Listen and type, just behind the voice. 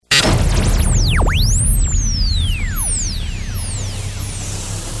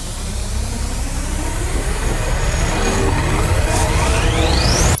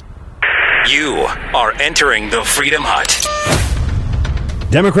entering the Freedom Hut.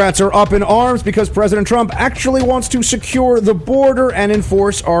 Democrats are up in arms because President Trump actually wants to secure the border and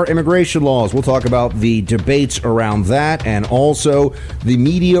enforce our immigration laws. We'll talk about the debates around that, and also the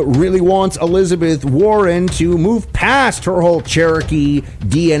media really wants Elizabeth Warren to move past her whole Cherokee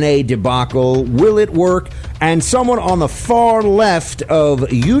DNA debacle. Will it work? And someone on the far left of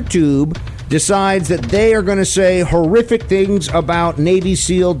YouTube decides that they are going to say horrific things about Navy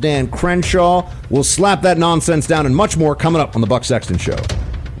SEAL Dan Crenshaw. We'll slap that nonsense down and much more coming up on the Buck Sexton Show.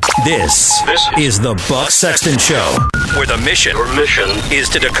 This is the Buck Sexton Show, where the mission is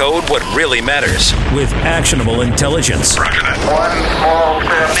to decode what really matters with actionable intelligence. Roger that. One small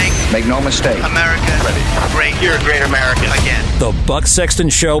step. Make no mistake. America. Ready. Great. You're a great American. Again. The Buck Sexton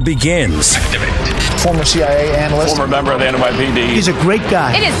Show begins. Activate. Former CIA analyst. Former member of the NYPD. He's a great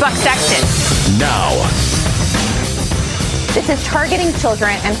guy. It is Buck Sexton. Now. This is targeting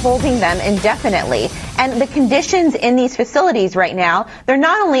children and holding them indefinitely. And the conditions in these facilities right now, they're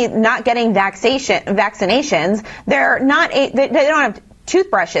not only not getting vaccinations, they don't have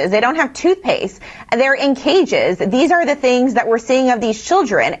toothbrushes, they don't have toothpaste, they're in cages. These are the things that we're seeing of these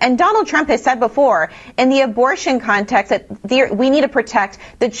children. And Donald Trump has said before, in the abortion context, that we need to protect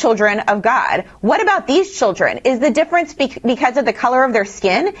the children of God. What about these children? Is the difference because of the color of their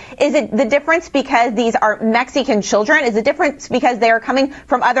skin? Is it the difference because these are Mexican children? Is the difference because they are coming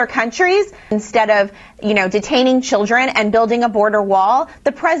from other countries? Instead of, detaining children and building a border wall,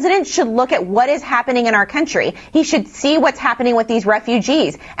 the president should look at what is happening in our country. He should see what's happening with these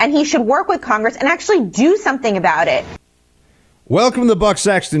refugees, and he should work with Congress and actually do something about it. Welcome to the Buck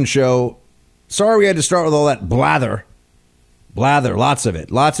Sexton Show. Sorry we had to start with all that blather. Lots of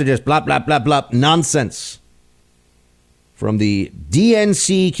it. Lots of just blah, blah, blah, blah nonsense. From the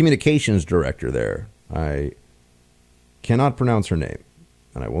DNC communications director there. I cannot pronounce her name,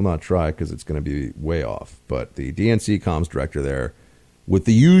 and I will not try because it's going to be way off. But the DNC comms director there, with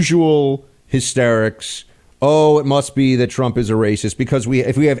the usual hysterics. Oh, it must be that Trump is a racist because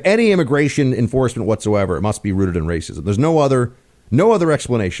if we have any immigration enforcement whatsoever, it must be rooted in racism. There's no other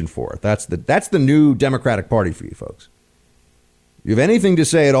explanation for it. That's the new Democratic Party for you folks. You have anything to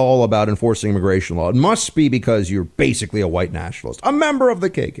say at all about enforcing immigration law, it must be because you're basically a white nationalist, a member of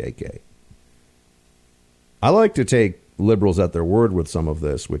the KKK. I like to take liberals at their word with some of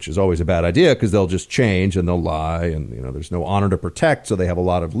this, which is always a bad idea because they'll just change and they'll lie, and there's no honor to protect, so they have a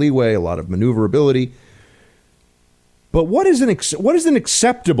lot of leeway, a lot of maneuverability. But what is an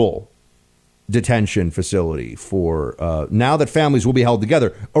acceptable detention facility for now that families will be held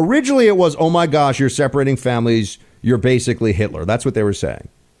together? Originally, it was, oh my gosh, you're separating families. You're basically Hitler. That's what they were saying.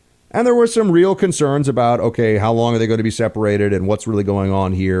 And there were some real concerns about, okay, how long are they going to be separated and what's really going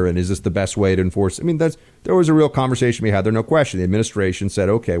on here? And is this the best way to enforce? I mean, there was a real conversation we had there, no question. The administration said,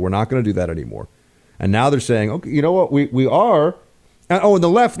 okay, we're not going to do that anymore. And now they're saying, okay, you know what, we are. And the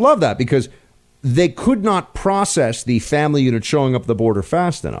left love that because they could not process the family unit showing up at the border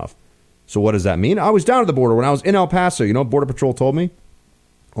fast enough. So what does that mean? I was down at the border when I was in El Paso. Border Patrol told me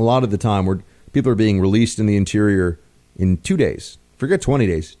a lot of the time where people are being released in the interior in 2 days. Forget 20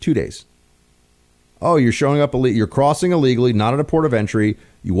 days, 2 days. Oh, you're showing up, you're crossing illegally, not at a port of entry.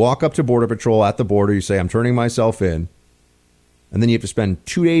 You walk up to Border Patrol at the border. You say, I'm turning myself in. And then you have to spend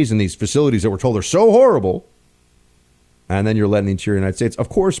 2 days in these facilities that we're told are so horrible. And then you're letting the interior United States. Of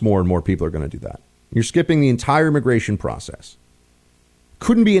course, more and more people are going to do that. You're skipping the entire immigration process.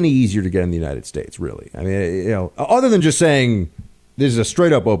 Couldn't be any easier to get in the United States, really. I mean, other than just saying this is a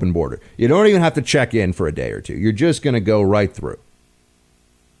straight up open border. You don't even have to check in for a day or two. You're just going to go right through.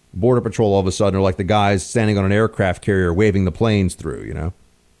 Border Patrol all of a sudden are like the guys standing on an aircraft carrier waving the planes through,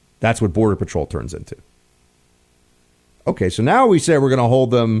 That's what Border Patrol turns into. Okay, so now we say we're going to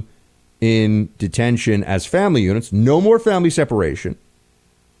hold them in detention as family units. No more family separation.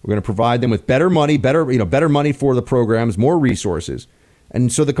 We're going to provide them with better money for the programs, more resources.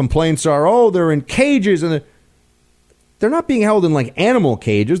 And so the complaints are, oh, they're in cages. And they're not being held in like animal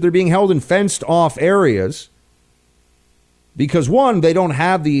cages. They're being held in fenced off areas. Because, one, they don't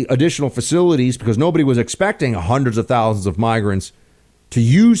have the additional facilities because nobody was expecting hundreds of thousands of migrants to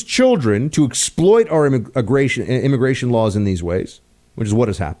use children to exploit our immigration laws in these ways, which is what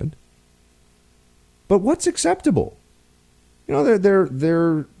has happened. But what's acceptable?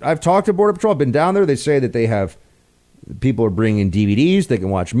 I've talked to Border Patrol. I've been down there. They say that people are bringing DVDs. They can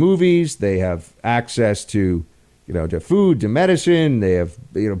watch movies. They have access to, to food, to medicine. They have,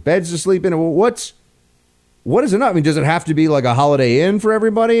 beds to sleep in. What is enough? I mean, does it have to be like a Holiday Inn for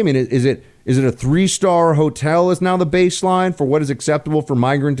everybody? I mean, is it a 3-star hotel is now the baseline for what is acceptable for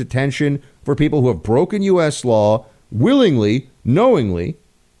migrant detention for people who have broken U.S. law willingly, knowingly?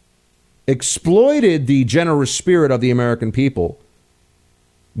 exploited the generous spirit of the American people,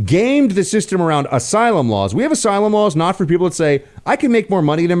 gamed the system around asylum laws. We have asylum laws not for people that say, I can make more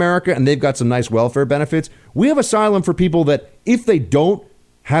money in America and they've got some nice welfare benefits. We have asylum for people that if they don't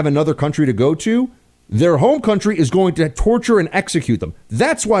have another country to go to, their home country is going to torture and execute them.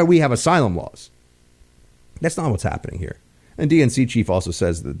 That's why we have asylum laws. That's not what's happening here. And DNC chief also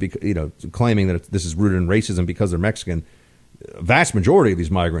says that, claiming that this is rooted in racism because they're Mexican. A vast majority of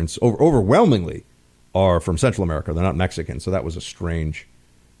these migrants, overwhelmingly, are from Central America. They're not Mexican. So that was a strange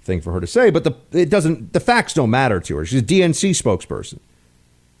thing for her to say, but the facts don't matter to her. She's a DNC spokesperson.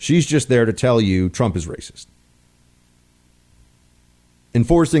 She's just there to tell you Trump is racist.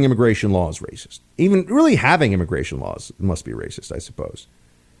 Enforcing immigration law is racist. Even really having immigration laws must be racist, I suppose.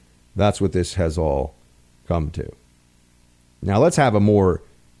 That's what this has all come to. Now let's have a more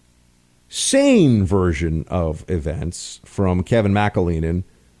sane version of events from Kevin McAleenan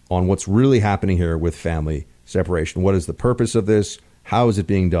on what's really happening here with family separation. What is the purpose of this? How is it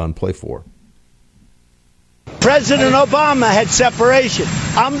being done? Play 4. President Obama had separation.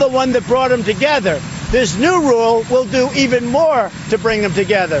 I'm the one that brought them together. This new rule will do even more to bring them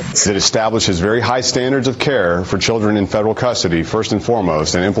together. It establishes very high standards of care for children in federal custody, first and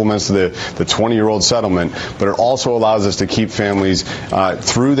foremost, and implements the 20-year-old settlement, but it also allows us to keep families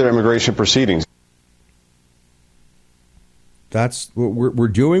through their immigration proceedings. That's what we're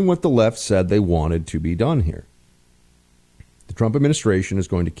doing what the left said they wanted to be done here. The Trump administration is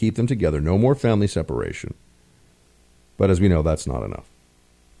going to keep them together. No more family separation. But as we know, that's not enough.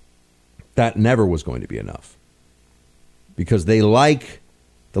 That never was going to be enough. Because the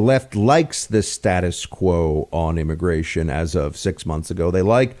left likes the status quo on immigration as of 6 months ago. They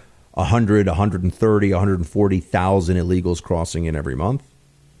like 100, 130, 140,000 illegals crossing in every month.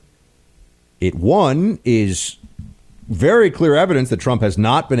 It, one, is very clear evidence that Trump has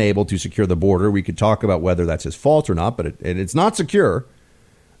not been able to secure the border. We could talk about whether that's his fault or not, but it's not secure.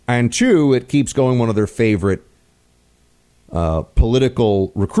 And two, it keeps going one of their favorite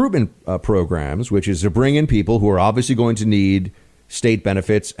political recruitment programs, which is to bring in people who are obviously going to need state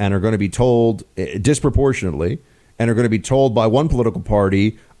benefits and are going to be told disproportionately and are going to be told by one political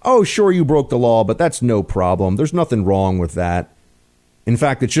party, oh, sure, you broke the law, but that's no problem. There's nothing wrong with that. In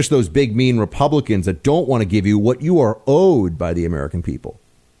fact, it's just those big, mean Republicans that don't want to give you what you are owed by the American people.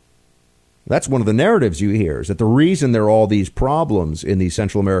 That's one of the narratives you hear, is that the reason there are all these problems in these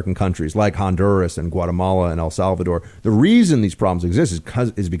Central American countries like Honduras and Guatemala and El Salvador, the reason these problems exist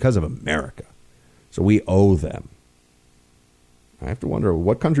is because of America. So we owe them. I have to wonder,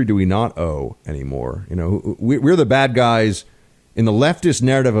 what country do we not owe anymore? You know, we're the bad guys in the leftist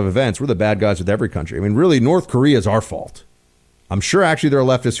narrative of events. We're the bad guys with every country. I mean, really, North Korea is our fault. I'm sure actually there are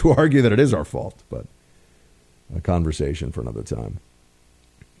leftists who argue that it is our fault, but a conversation for another time.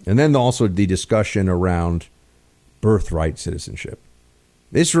 And then also the discussion around birthright citizenship.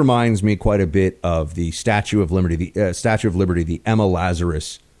 This reminds me quite a bit of the Statue of Liberty, the Emma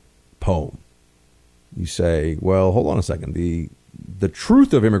Lazarus poem. You say, well, hold on a second. The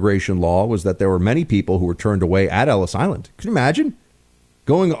truth of immigration law was that there were many people who were turned away at Ellis Island. Can you imagine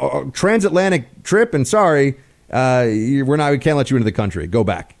going a transatlantic trip and sorry, we can't let you into the country. Go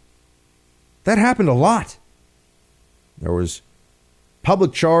back. That happened a lot. There was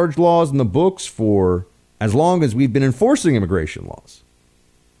public charge laws in the books for as long as we've been enforcing immigration laws.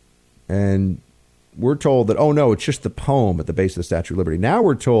 And we're told that, oh, no, it's just the poem at the base of the Statue of Liberty. Now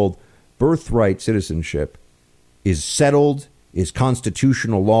we're told birthright citizenship is settled, is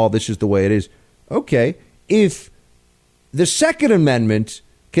constitutional law. This is the way it is. Okay, if the Second Amendment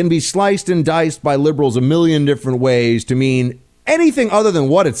can be sliced and diced by liberals a million different ways to mean anything other than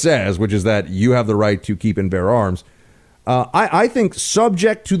what it says, which is that you have the right to keep and bear arms, I think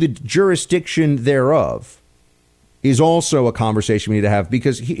subject to the jurisdiction thereof is also a conversation we need to have,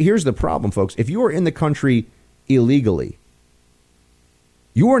 because here's the problem, folks. If you are in the country illegally,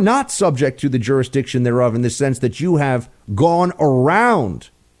 you are not subject to the jurisdiction thereof in the sense that you have gone around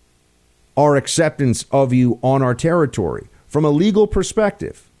our acceptance of you on our territory from a legal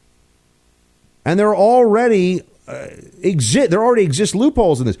perspective. And there already exist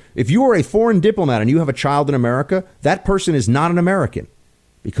loopholes in this. If you are a foreign diplomat and you have a child in America, that person is not an American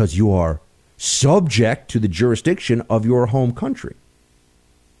because you are subject to the jurisdiction of your home country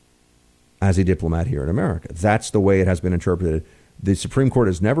as a diplomat here in America. That's the way it has been interpreted. The Supreme Court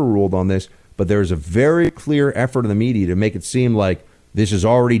has never ruled on this, but there's a very clear effort in the media to make it seem like this is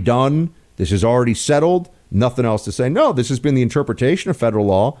already done, this is already settled, nothing else to say. No, this has been the interpretation of federal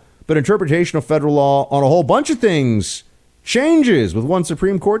law. But interpretation of federal law on a whole bunch of things changes with one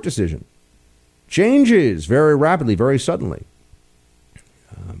Supreme Court decision. Changes very rapidly, very suddenly.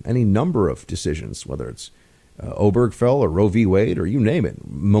 any number of decisions, whether it's Obergefell or Roe v. Wade or you name it,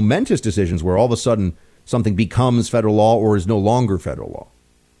 momentous decisions where all of a sudden something becomes federal law or is no longer federal law.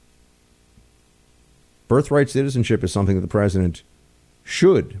 Birthright citizenship is something that the president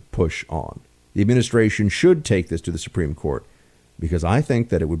should push on. The administration should take this to the Supreme Court, because I think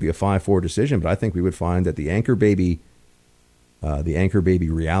that it would be a 5-4 decision, but I think we would find that the anchor baby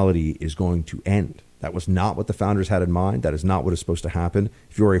reality is going to end. That was not what the founders had in mind. That is not what is supposed to happen.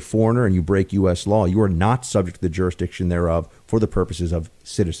 If you're a foreigner and you break U.S. law, you are not subject to the jurisdiction thereof for the purposes of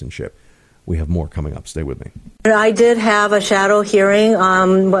citizenship. We have more coming up. Stay with me. I did have a shadow hearing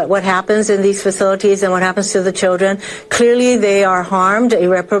on what happens in these facilities and what happens to the children. Clearly, they are harmed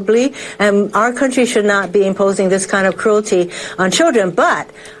irreparably, and our country should not be imposing this kind of cruelty on children.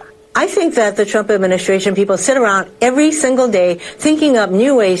 But I think that the Trump administration people sit around every single day thinking up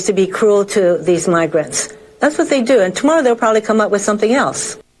new ways to be cruel to these migrants. That's what they do. And tomorrow they'll probably come up with something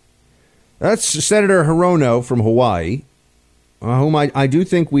else. That's Senator Hirono from Hawaii, whom I do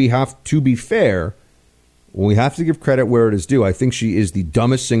think we have to be fair. We have to give credit where it is due. I think she is the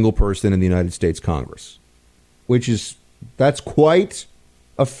dumbest single person in the United States Congress, that's quite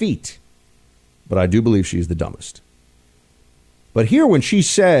a feat. But I do believe she's the dumbest. But here, when she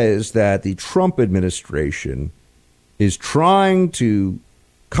says that the Trump administration is trying to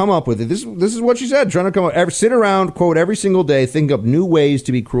come up with it, this is what she said, trying to come up, sit around, quote, every single day, think up new ways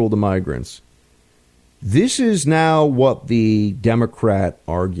to be cruel to migrants. This is now what the Democrat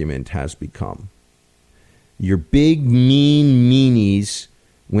argument has become. Your big, mean meanies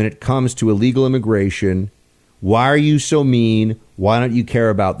when it comes to illegal immigration. Why are you so mean? Why don't you care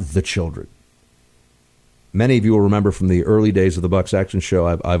about the children? Many of you will remember from the early days of the Buck Sexton Show,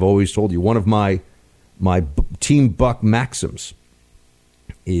 I've always told you one of my Team Buck maxims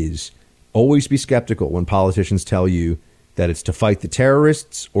is always be skeptical when politicians tell you that it's to fight the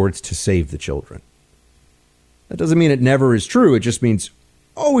terrorists or it's to save the children. That doesn't mean it never is true. It just means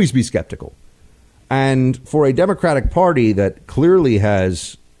always be skeptical. And for a Democratic Party that clearly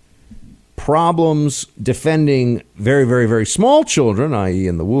has problems defending very, very, very small children, i.e.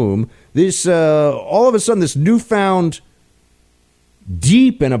 in the womb, this all of a sudden this newfound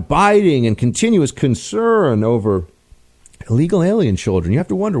deep and abiding and continuous concern over illegal alien children, you have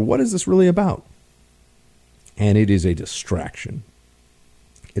to wonder, what is this really about? And it is a distraction.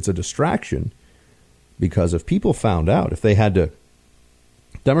 It's a distraction because if people found out, if they had to,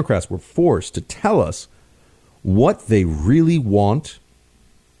 Democrats were forced to tell us what they really want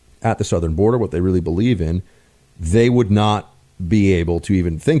at the southern border, what they really believe in, they would not be able to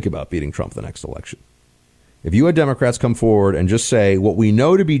even think about beating Trump the next election. If you had Democrats come forward and just say what we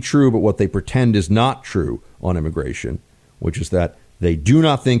know to be true, but what they pretend is not true on immigration, which is that they do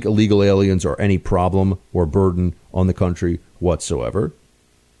not think illegal aliens are any problem or burden on the country whatsoever.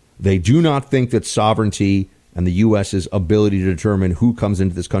 They do not think that sovereignty and the U.S.'s ability to determine who comes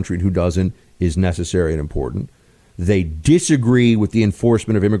into this country and who doesn't is necessary and important. They disagree with the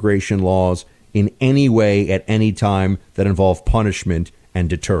enforcement of immigration laws in any way at any time that involve punishment and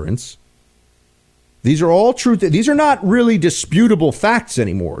deterrence. These are all true. These are not really disputable facts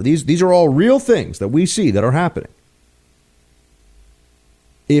anymore. These are all real things that we see that are happening.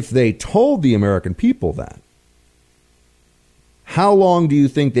 If they told the American people that, how long do you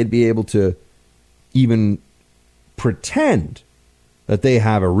think they'd be able to even pretend that they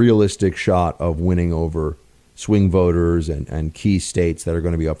have a realistic shot of winning over swing voters and key states that are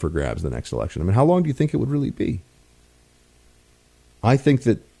going to be up for grabs in the next election? I mean, how long do you think it would really be? I think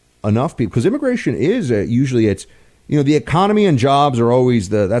that enough people, because immigration is usually it's, the economy and jobs are always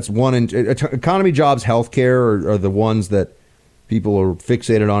that's one. Economy, jobs, healthcare are the ones that people are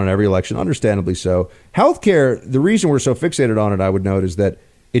fixated on in every election, understandably so. Healthcare, the reason we're so fixated on it, I would note, is that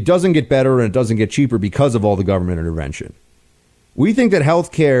it doesn't get better and it doesn't get cheaper because of all the government intervention. We think that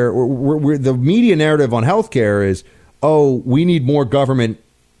healthcare, the media narrative on healthcare is, we need more government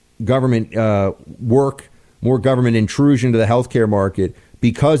work, more government intrusion into the healthcare market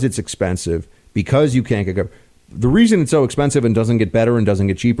because it's expensive, because you can't get. The reason it's so expensive and doesn't get better and doesn't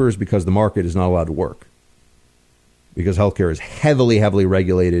get cheaper is because the market is not allowed to work. Because healthcare is heavily, heavily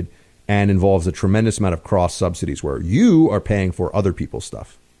regulated and involves a tremendous amount of cross subsidies where you are paying for other people's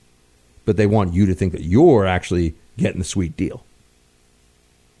stuff, but they want you to think that you're actually getting the sweet deal.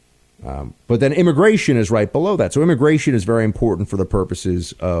 But then immigration is right below that. So immigration is very important for the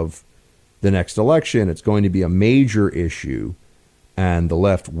purposes of the next election. It's going to be a major issue, and the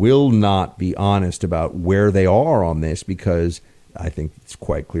left will not be honest about where they are on this because I think it's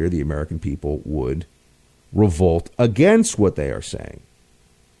quite clear the American people would revolt against what they are saying.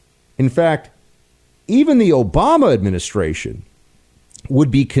 In fact, even the Obama administration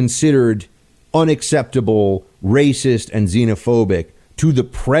would be considered unacceptable, racist, and xenophobic to the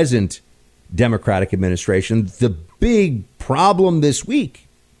present Democratic administration. The big problem this week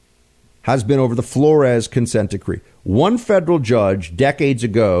has been over the Flores consent decree. One federal judge decades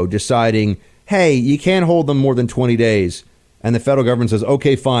ago deciding, hey, you can't hold them more than 20 days. And the federal government says,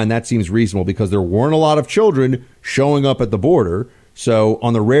 OK, fine, that seems reasonable because there weren't a lot of children showing up at the border. So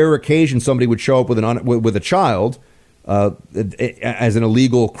on the rare occasion somebody would show up with a child as an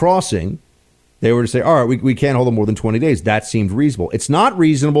illegal crossing, they were to say, all right, we can't hold them more than 20 days. That seemed reasonable. It's not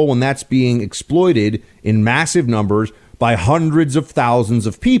reasonable when that's being exploited in massive numbers by hundreds of thousands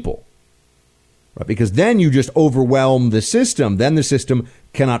of people. Right? Because then you just overwhelm the system. Then the system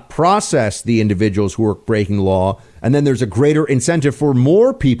cannot process the individuals who are breaking law. And then there's a greater incentive for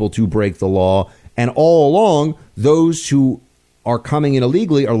more people to break the law. And all along, those who are coming in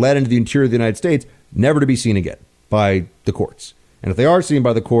illegally are led into the interior of the United States, never to be seen again by the courts. And if they are seen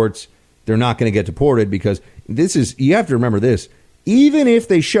by the courts, they're not going to get deported because you have to remember this, even if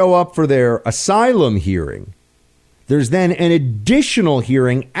they show up for their asylum hearing, there's then an additional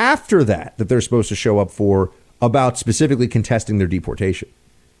hearing after that they're supposed to show up for about specifically contesting their deportation.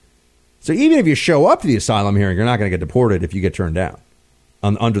 So even if you show up to the asylum hearing, you're not going to get deported if you get turned down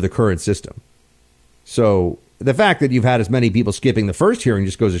under the current system. So the fact that you've had as many people skipping the first hearing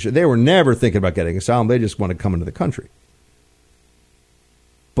just goes to show they were never thinking about getting asylum. They just want to come into the country.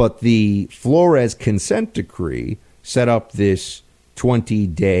 But the Flores consent decree set up this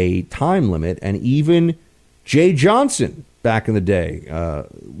 20-day time limit. And even Jay Johnson back in the day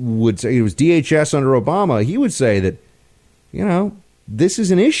would say, it was DHS under Obama. He would say that, this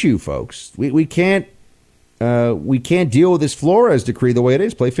is an issue, folks. We can't deal with this Flores decree the way it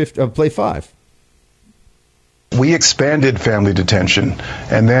is. Play 5. We expanded family detention,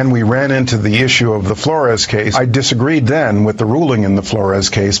 and then we ran into the issue of the Flores case. I disagreed then with the ruling in the Flores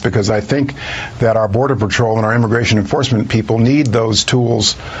case because I think that our Border Patrol and our immigration enforcement people need those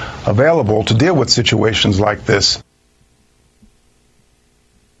tools available to deal with situations like this.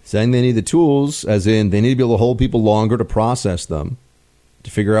 Saying they need the tools, as in they need to be able to hold people longer to process them,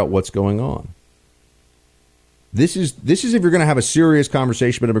 to figure out what's going on. This is if you're going to have a serious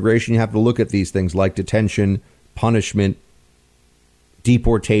conversation about immigration, you have to look at these things like detention, punishment,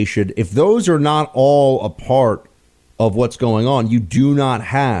 deportation. If those are not all a part of what's going on, you do not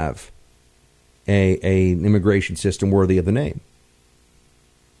have an immigration system worthy of the name.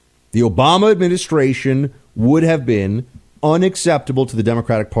 The Obama administration would have been unacceptable to the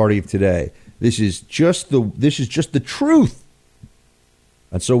Democratic Party of today. This is just the truth.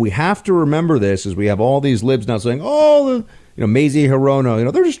 And so we have to remember this as we have all these libs now saying, Mazie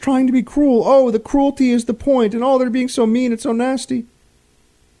Hirono, they're just trying to be cruel. Oh, the cruelty is the point. And they're being so mean. It's so nasty.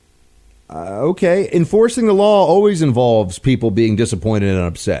 Okay. Enforcing the law always involves people being disappointed and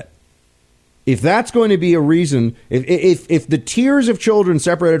upset. If that's going to be a reason, if the tiers of children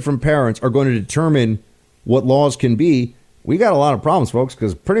separated from parents are going to determine what laws can be, we got a lot of problems, folks,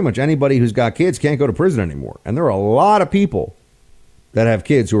 because pretty much anybody who's got kids can't go to prison anymore. And there are a lot of people that have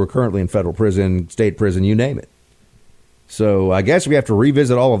kids who are currently in federal prison, state prison, you name it. So I guess we have to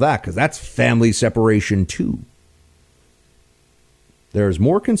revisit all of that because that's family separation too. There's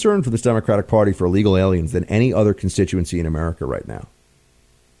more concern for this Democratic Party for illegal aliens than any other constituency in America right now.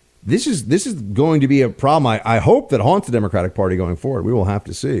 This is going to be a problem. I hope that haunts the Democratic Party going forward. We will have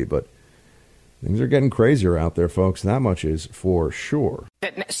to see, but things are getting crazier out there, folks. That much is for sure.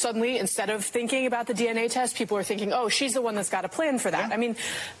 That suddenly, instead of thinking about the DNA test, people are thinking, oh, she's the one that's got a plan for that. I mean,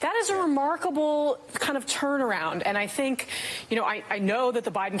 that is a remarkable kind of turnaround. And I think, I know that the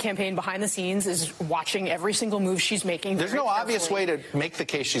Biden campaign behind the scenes is watching every single move she's making. There's no obvious way to make the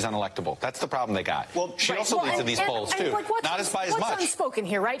case she's unelectable. That's the problem they got. Well, she also leads in these polls, too. Not as by as much. What's unspoken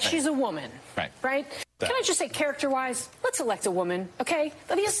here, right? She's a woman. Right? Can I just say, character-wise, let's elect a woman, okay?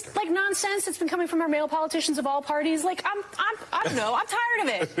 These nonsense that's been coming from our male politicians of all parties. I don't know. I'm tired of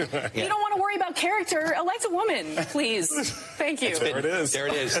it. You don't want to worry about character. Elect a woman, please. Thank you. There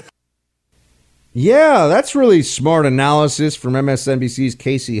it is. Yeah, that's really smart analysis from MSNBC's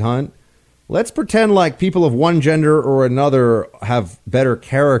Casey Hunt. Let's pretend like people of one gender or another have better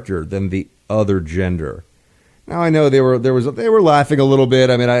character than the other gender. Now, I know they were laughing a little bit.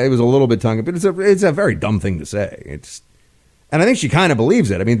 I mean, it was a little bit tongue, but it's a very dumb thing to say. And I think she kind of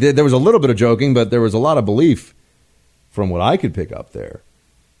believes it. I mean, there was a little bit of joking, but there was a lot of belief from what I could pick up there.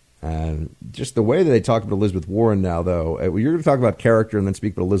 And just the way that they talk about Elizabeth Warren now, though, you're going to talk about character and then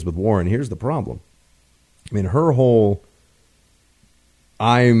speak about Elizabeth Warren. Here's the problem. I mean, her whole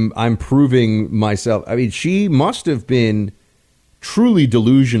I'm proving myself. I mean, she must have been truly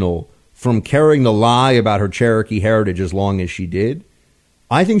delusional from carrying the lie about her Cherokee heritage as long as she did.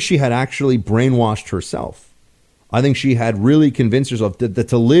 I think she had actually brainwashed herself. I think she had really convinced herself that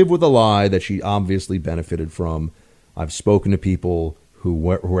to live with a lie that she obviously benefited from. I've spoken to people who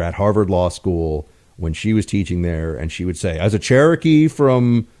were at Harvard Law School when she was teaching there, and she would say, as a Cherokee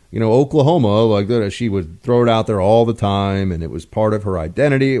from, Oklahoma, like that, she would throw it out there all the time, and it was part of her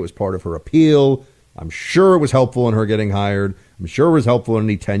identity. It was part of her appeal. I'm sure it was helpful in her getting hired. I'm sure it was helpful in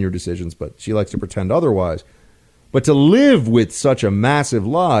any tenure decisions, but she likes to pretend otherwise. But to live with such a massive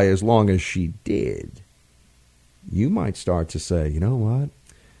lie as long as she did, you might start to say, you know what?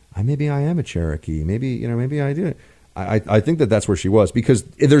 Maybe I am a Cherokee. Maybe I do. I think that's where she was, because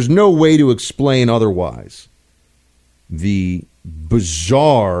there's no way to explain otherwise the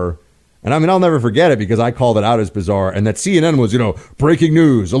bizarre, and I'll never forget it because I called it out as bizarre, and that CNN was, breaking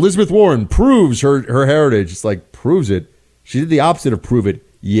news. Elizabeth Warren proves her heritage. It's like, proves it. She did the opposite of prove it,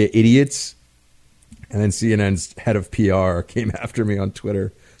 you idiots. And then CNN's head of PR came after me on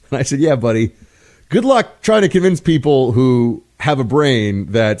Twitter. And I said, yeah, buddy, good luck trying to convince people who have a brain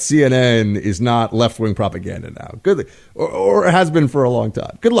that CNN is not left-wing propaganda now. Good, or has been for a long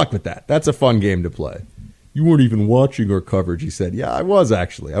time. Good luck with that. That's a fun game to play. You weren't even watching our coverage, he said. Yeah, I was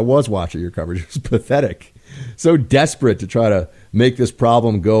actually. I was watching your coverage. It was pathetic. So desperate to try to make this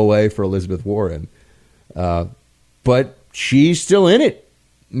problem go away for Elizabeth Warren. But she's still in it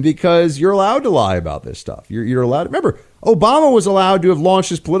because you're allowed to lie about this stuff. You're allowed. Remember, Obama was allowed to have launched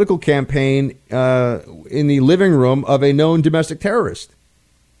his political campaign in the living room of a known domestic terrorist,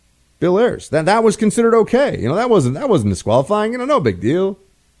 Bill Ayers. That was considered okay. That wasn't disqualifying. No big deal.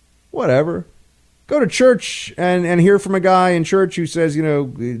 Whatever. Go to church and hear from a guy in church who says,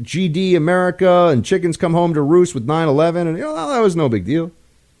 GD America and chickens come home to roost with 9/11, and that was no big deal.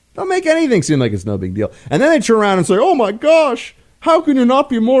 Don't make anything seem like it's no big deal. And then they turn around and say, oh my gosh, how can you not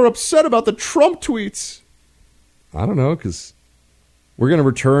be more upset about the Trump tweets? I don't know, because we're going to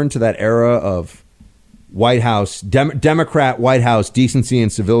return to that era of White House, Democrat White House decency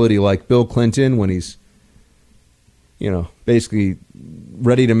and civility like Bill Clinton when he's, basically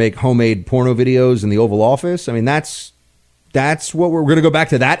ready to make homemade porno videos in the Oval Office. That's what we're going to go back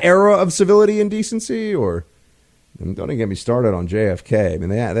to, that era of civility and decency? Or don't even get me started on JFK.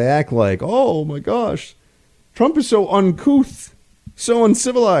 They act like, oh my gosh, Trump is so uncouth, so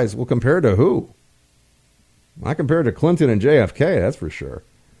uncivilized. Well, compared to who? Not compared to Clinton and JFK, that's for sure.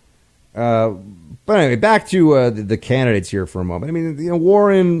 But anyway, back to the candidates here for a moment.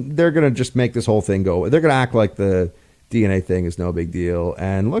 Warren, they're going to just make this whole thing go. They're going to act like the DNA thing is no big deal.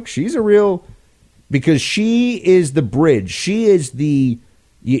 And look, she's a real, because she is the bridge. She is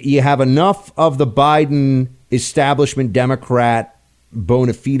you have enough of the Biden establishment Democrat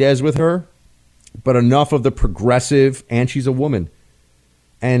bona fides with her, but enough of the progressive, and she's a woman.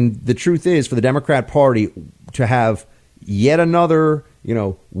 And the truth is, for the Democrat Party to have yet another,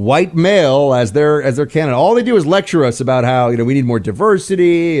 white male as their candidate, all they do is lecture us about how, we need more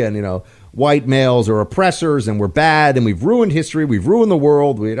diversity and, white males are oppressors and we're bad and we've ruined history. We've ruined the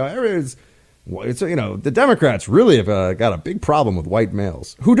world. The Democrats really have got a big problem with white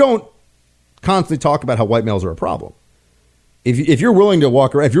males who don't constantly talk about how white males are a problem. If you're willing to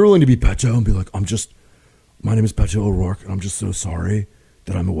walk around, if you're willing to be Beto and be like, my name is Beto O'Rourke and I'm just so sorry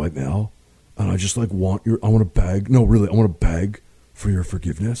that I'm a white male and I just I want to beg. No, really, I want to beg for your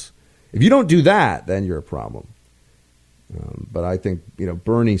forgiveness. If you don't do that, then you're a problem. But I think,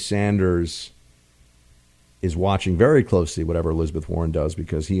 Bernie Sanders is watching very closely whatever Elizabeth Warren does,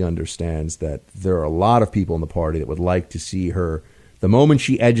 because he understands that there are a lot of people in the party that would like to see her. The moment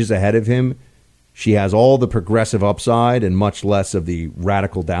she edges ahead of him, she has all the progressive upside and much less of the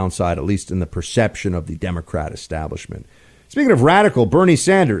radical downside, at least in the perception of the Democrat establishment. Speaking of radical, Bernie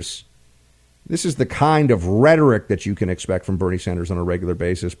Sanders. This is the kind of rhetoric that you can expect from Bernie Sanders on a regular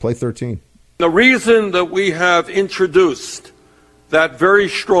basis. Play 13. The reason that we have introduced that very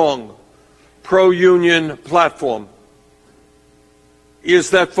strong pro-union platform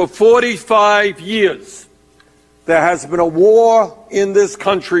is that for 45 years, there has been a war in this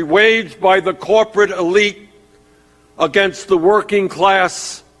country waged by the corporate elite against the working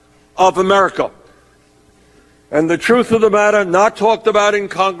class of America. And the truth of the matter, not talked about in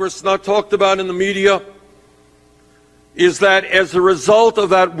Congress, not talked about in the media, is that as a result of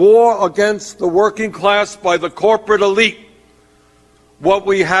that war against the working class by the corporate elite, what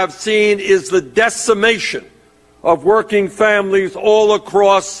we have seen is the decimation of working families all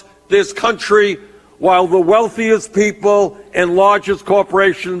across this country, while the wealthiest people and largest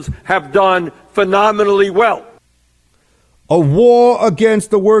corporations have done phenomenally well. A war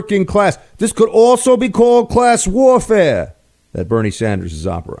against the working class. This could also be called class warfare that Bernie Sanders is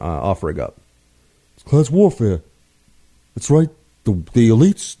offering up. It's class warfare. That's right. the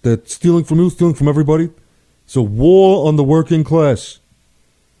elites that's stealing from you, stealing from everybody. It's a war on the working class.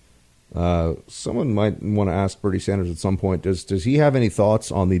 Someone might want to ask Bernie Sanders at some point, does he have any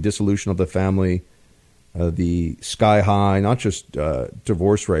thoughts on the dissolution of the family, the sky high, not just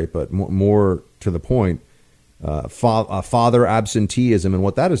divorce rate, but more to the point, father absenteeism and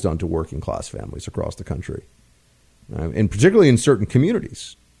what that has done to working class families across the country, and particularly in certain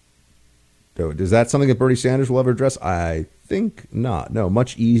communities? So is that something that Bernie Sanders will ever address? I think not. No,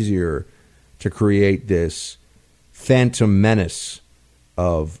 much easier to create this phantom menace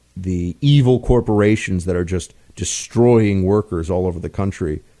of the evil corporations that are just destroying workers all over the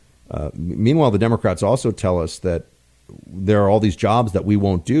country. Meanwhile, the Democrats also tell us that there are all these jobs that we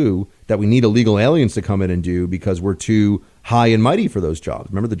won't do, that we need illegal aliens to come in and do because we're too high and mighty for those jobs.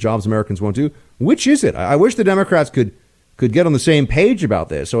 Remember the jobs Americans won't do? Which is it? I wish the Democrats could get on the same page about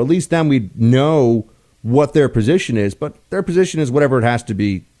this. So at least then we'd know what their position is. But their position is whatever it has to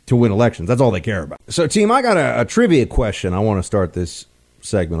be to win elections. That's all they care about. So, team, I got a trivia question I want to start this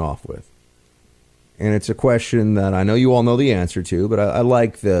segment off with. And it's a question that I know you all know the answer to, but I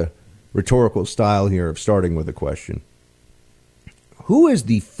like the rhetorical style here of starting with a question. Who is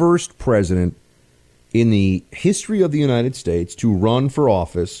the first president in the history of the United States to run for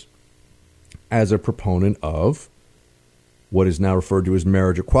office as a proponent of what is now referred to as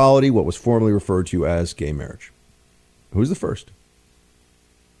marriage equality, what was formerly referred to as gay marriage? Who's the first?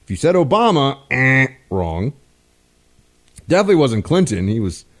 If you said Obama, wrong. Definitely wasn't Clinton. He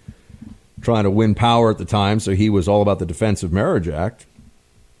was trying to win power at the time, so he was all about the Defense of Marriage Act.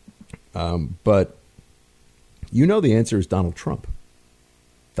 But you know the answer is Donald Trump.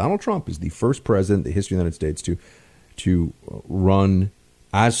 Donald Trump is the first president in the history of the United States to run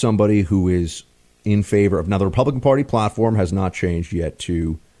as somebody who is in favor of. Now, the Republican Party platform has not changed yet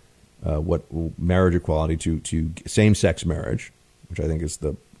to what marriage equality, to same-sex marriage, which I think is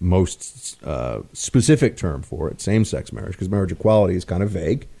the most specific term for it, same-sex marriage, because marriage equality is kind of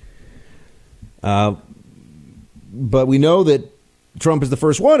vague. But we know that Trump is the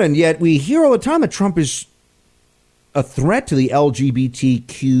first one, and yet we hear all the time that Trump is a threat to the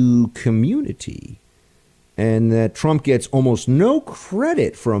LGBTQ community, and that Trump gets almost no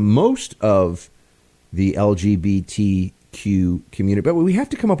credit from most of the LGBTQ community. But we have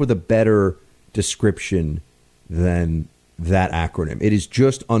to come up with a better description than that acronym. It is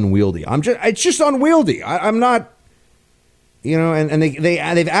just unwieldy. It's just unwieldy. I'm not, and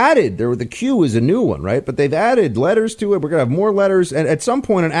they've added, the Q is a new one, right? But they've added letters to it. We're going to have more letters. And at some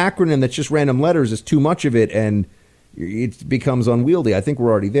point, an acronym that's just random letters is too much of it, and it becomes unwieldy. I think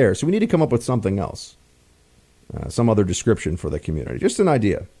we're already there. So we need to come up with something else, some other description for the community. Just an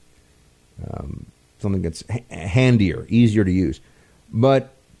idea. Something that's handier, easier to use.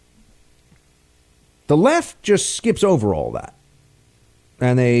 But the left just skips over all that.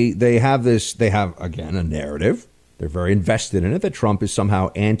 And they have, again, a narrative. They're very invested in it, that Trump is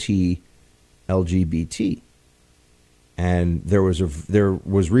somehow anti-LGBT. And there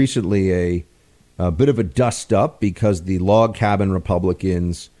was recently a bit of a dust up because the log cabin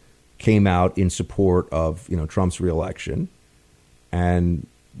Republicans came out in support of Trump's reelection. And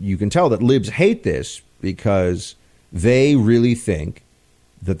you can tell that libs hate this because they really think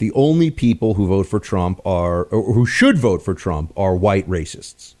that the only people who vote for Trump or who should vote for Trump are white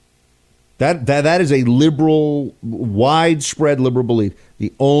racists. That is a liberal, widespread liberal belief.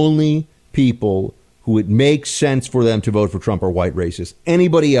 The only people who it makes sense for them to vote for Trump are white racists.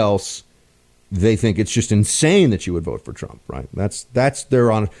 Anybody else, they think it's just insane that you would vote for Trump, right? That's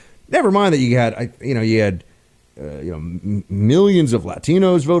their honest. Never mind that you had millions of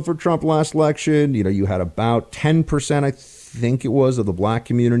Latinos vote for Trump last election. You had about 10%, I think it was, of the black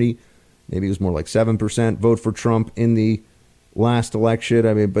community. Maybe it was more like 7% vote for Trump in the last election.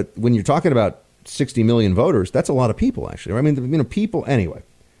 I mean, but when you're talking about 60 million voters, that's a lot of people, actually. I mean, people anyway.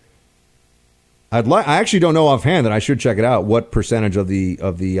 I actually don't know offhand, that I should check it out, what percentage of the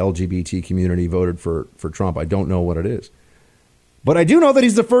LGBT community voted for Trump. I don't know what it is. But I do know that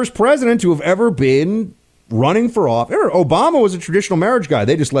he's the first president to have ever been running for office. Obama was a traditional marriage guy.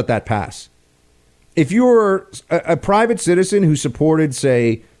 They just let that pass. If you were a private citizen who supported,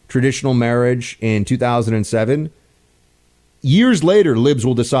 say, traditional marriage in 2007, years later, libs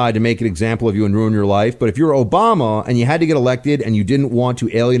will decide to make an example of you and ruin your life. But if you're Obama and you had to get elected and you didn't want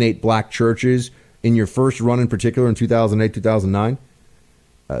to alienate black churches in your first run in particular in 2008, 2009,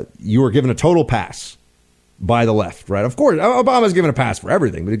 you were given a total pass by the left, right? Of course, Obama's given a pass for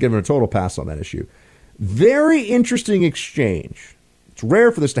everything, but he's given a total pass on that issue. Very interesting exchange. It's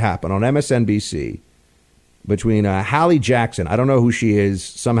rare for this to happen on MSNBC between Hallie Jackson. I don't know who she is.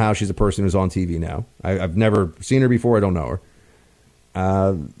 Somehow she's a person who's on TV now. I've never seen her before. I don't know her.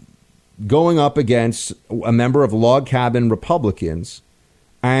 going up against a member of log cabin Republicans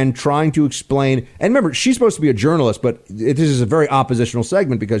and trying to explain. And remember, she's supposed to be a journalist, but this is a very oppositional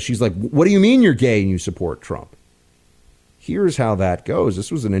segment because she's like, what do you mean you're gay and you support Trump? Here's how that goes.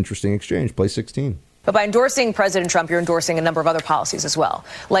 This was an interesting exchange. Play 16. But by endorsing President Trump, you're endorsing a number of other policies as well.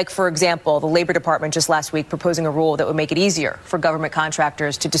 Like, for example, the Labor Department just last week proposing a rule that would make it easier for government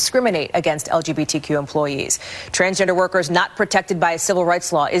contractors to discriminate against LGBTQ employees. Transgender workers not protected by a civil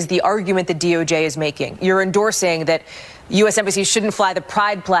rights law is the argument that DOJ is making. You're endorsing that U.S. embassies shouldn't fly the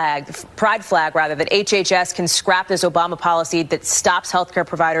pride flag, that HHS can scrap this Obama policy that stops healthcare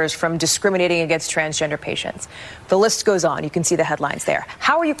providers from discriminating against transgender patients. The list goes on. You can see the headlines there.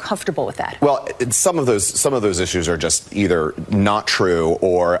 How are you comfortable with that? Well, some of those issues are just either not true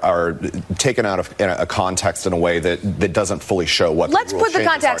or are taken out of a context in a way that doesn't fully show what. Let's put the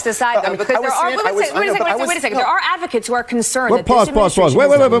context aside, though, because there are. Wait a second. There are advocates who are concerned. Pause.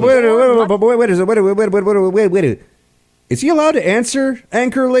 Wait. Is he allowed to answer,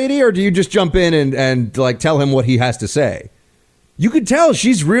 anchor lady, or do you just jump in and like tell him what he has to say? You could tell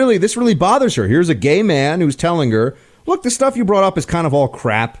this really bothers her. Here's a gay man who's telling her, look, the stuff you brought up is kind of all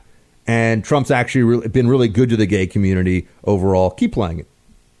crap, and Trump's actually been really good to the gay community overall. Keep playing it.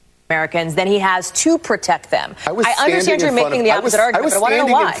 Americans than he has to protect them. I understand you're making the opposite argument, but I want to know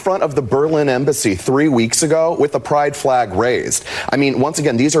why. I was standing in front of the Berlin embassy 3 weeks ago with the pride flag raised. I mean, once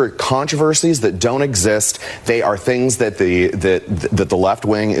again, these are controversies that don't exist. They are things that the left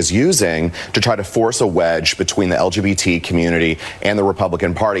wing is using to try to force a wedge between the LGBT community and the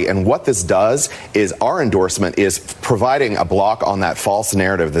Republican Party. And what this does is our endorsement is providing a block on that false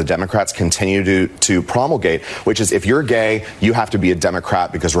narrative the Democrats continue to promulgate, which is if you're gay, you have to be a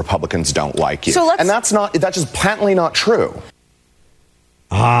Democrat because Republicans don't like you. And that's just patently not true.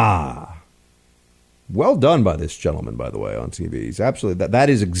 Well done by this gentleman, by the way, on TV. He's absolutely that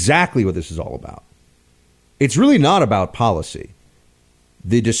is exactly what this is all about. It's really not about policy.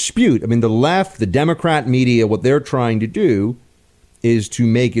 The dispute, I mean, the left, the Democrat media, what they're trying to do is to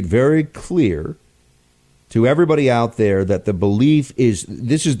make it very clear to everybody out there that the belief is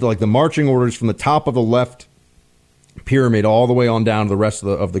this is like the marching orders from the top of the left pyramid all the way on down to the rest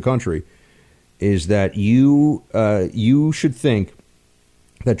of the country is that you should think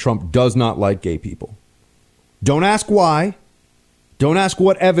that Trump does not like gay people. Don't ask why. Don't ask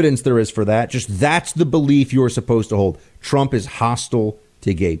what evidence there is for that. Just that's the belief you're supposed to hold. Trump is hostile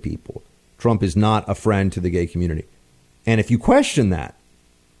to gay people. Trump is not a friend to the gay community. And if you question that,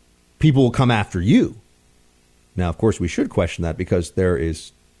 people will come after you. Now, of course, we should question that because there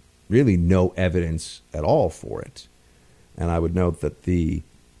is really no evidence at all for it. And I would note that the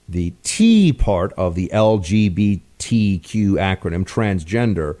T part of the LGBTQ acronym,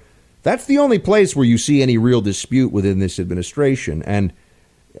 transgender, that's the only place where you see any real dispute within this administration. And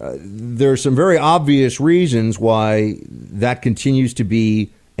there are some very obvious reasons why that continues to be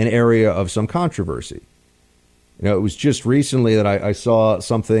an area of some controversy. You know, it was just recently that I saw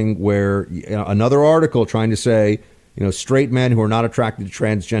something where another article trying to say, straight men who are not attracted to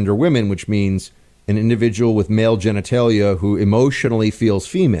transgender women, which means an individual with male genitalia who emotionally feels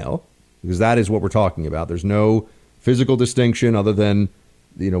female, because that is what we're talking about. There's no physical distinction other than,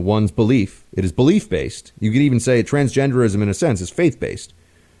 one's belief. It is belief-based. You could even say transgenderism, in a sense, is faith-based,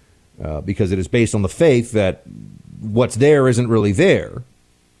 because it is based on the faith that what's there isn't really there.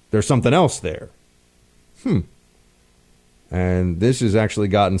 There's something else there. And this has actually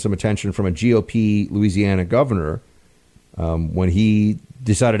gotten some attention from a GOP Louisiana governor when he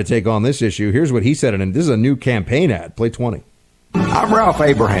decided to take on this issue. Here's what he said, and this is a new campaign ad. Play 20. I'm Ralph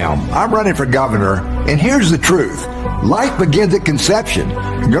Abraham. I'm running for governor, and here's the truth. Life begins at conception.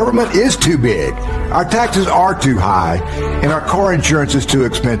 Government is too big. Our taxes are too high, and our car insurance is too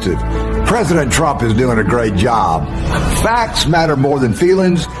expensive. President Trump is doing a great job. Facts matter more than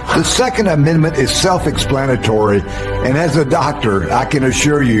feelings. The Second Amendment is self-explanatory, and as a doctor, I can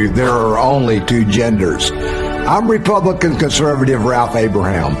assure you there are only two genders. I'm Republican conservative Ralph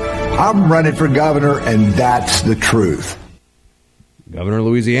Abraham. I'm running for governor, and that's the truth. Governor of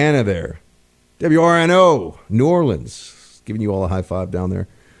Louisiana there. WRNO, New Orleans. Giving you all a high five down there.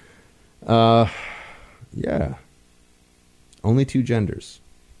 Yeah. Only two genders.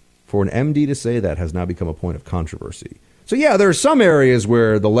 For an MD to say that has now become a point of controversy. So, yeah, there are some areas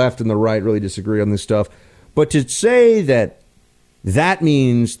where the left and the right really disagree on this stuff. But to say that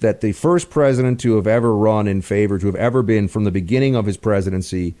means that the first president to have ever run in favor, to have ever been from the beginning of his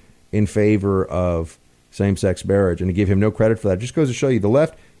presidency in favor of same-sex marriage, and to give him no credit for that, just goes to show you the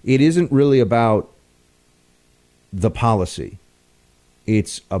left, it isn't really about the policy.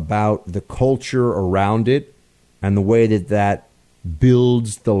 It's about the culture around it and the way that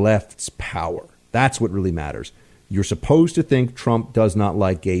builds the left's power. That's what really matters. You're supposed to think Trump does not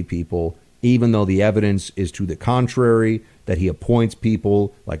like gay people, even though the evidence is to the contrary, that he appoints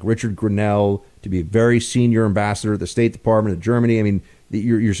people like Richard Grenell to be a very senior ambassador at the State Department of Germany. I mean,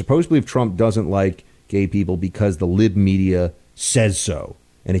 you're supposed to believe Trump doesn't like gay people because the lib media says so.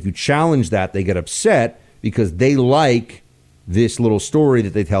 And if you challenge that, they get upset because they like this little story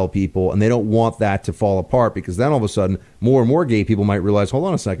that they tell people, and they don't want that to fall apart, because then all of a sudden more and more gay people might realize, hold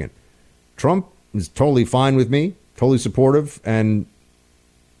on a second, Trump is totally fine with me, totally supportive, and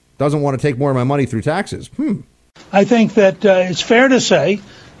doesn't want to take more of my money through taxes. I think that it's fair to say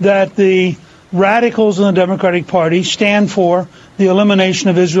that the radicals in the Democratic Party stand for the elimination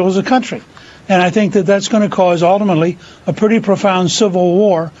of Israel as a country. And I think that that's going to cause ultimately a pretty profound civil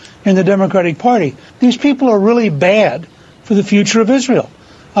war in the Democratic Party. These people are really bad for the future of Israel.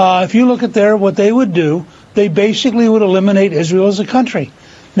 If you look at what they would do, they basically would eliminate Israel as a country.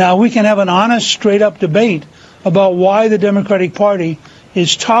 Now, we can have an honest, straight-up debate about why the Democratic Party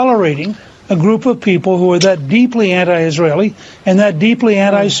is tolerating a group of people who are that deeply anti-Israeli and that deeply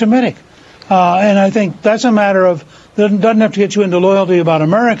anti-Semitic. And I think that's a matter of, that doesn't have to get you into loyalty about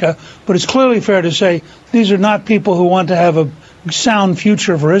America, but it's clearly fair to say these are not people who want to have a sound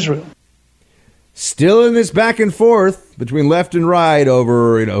future for Israel. Still in this back and forth between left and right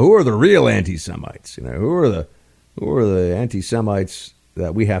over, who are the real anti-Semites? Who are the anti-Semites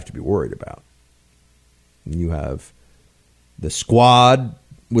that we have to be worried about? And you have the Squad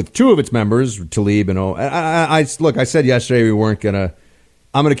with two of its members, Tlaib and I said yesterday we weren't gonna.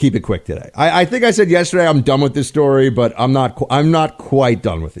 I'm gonna keep it quick today. I think I said yesterday I'm done with this story, but I'm not quite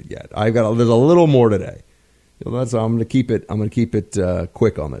done with it yet. There's a little more today. I'm gonna keep it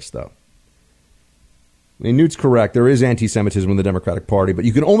quick on this though. I mean, Newt's correct. There is anti-Semitism in the Democratic Party, but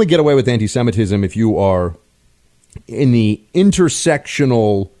you can only get away with anti-Semitism if you are in the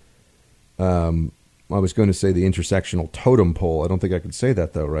intersectional. I was going to say the intersectional totem pole. I don't think I could say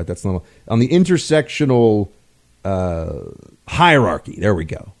that though, right? That's not on the intersectional hierarchy. There we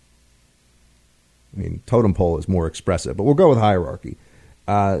go. I mean, totem pole is more expressive, but we'll go with hierarchy.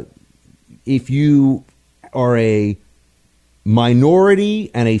 If you are a minority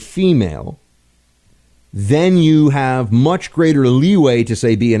and a female, then you have much greater leeway to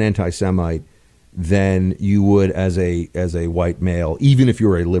say be an anti-Semite than you would as a white male, even if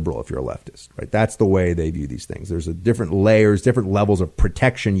you're a liberal, if you're a leftist, right? That's the way they view these things. There's different layers, different levels of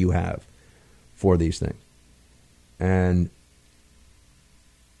protection you have for these things. And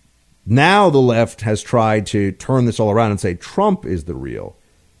now the left has tried to turn this all around and say Trump is the real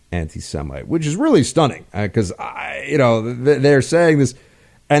anti-Semite, which is really stunning because, they're saying this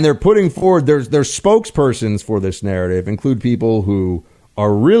and they're putting forward, their spokespersons for this narrative include people who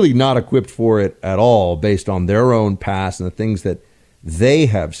are really not equipped for it at all based on their own past and the things that they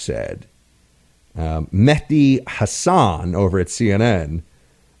have said. Mehdi Hassan over at CNN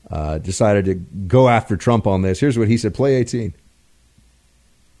decided to go after Trump on this. Here's what he said. Play 18.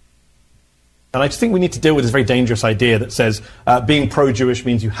 And I just think we need to deal with this very dangerous idea that says being pro-Jewish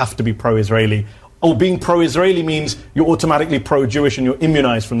means you have to be pro-Israeli. Or being pro-Israeli means you're automatically pro-Jewish and you're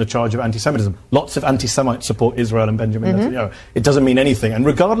immunized from the charge of anti-Semitism. Lots of anti-Semites support Israel and Benjamin Netanyahu. It doesn't mean anything. And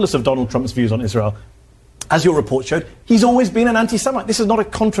regardless of Donald Trump's views on Israel, as your report showed, he's always been an anti-Semite. This is not a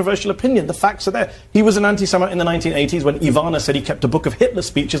controversial opinion. The facts are there. He was an anti-Semite in the 1980s when Ivana said he kept a book of Hitler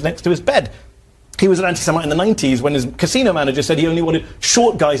speeches next to his bed. He was an anti-Semite in the 90s when his casino manager said he only wanted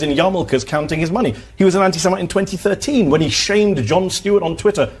short guys in yarmulkes counting his money. He was an anti-Semite in 2013 when he shamed Jon Stewart on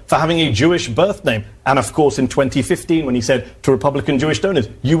Twitter for having a Jewish birth name. And of course in 2015 when he said to Republican Jewish donors,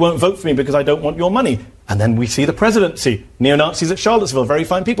 you won't vote for me because I don't want your money. And then we see the presidency, neo-Nazis at Charlottesville, very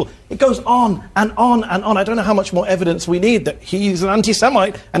fine people. It goes on and on and on. I don't know how much more evidence we need that he's an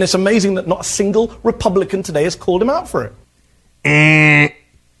anti-Semite, and it's amazing that not a single Republican today has called him out for it.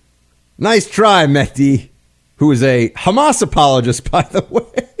 Nice try, Mehdi, who is a Hamas apologist, by the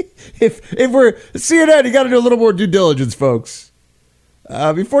way. If we're CNN, you got to do a little more due diligence, folks.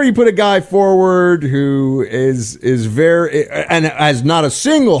 Before you put a guy forward who is very and has not a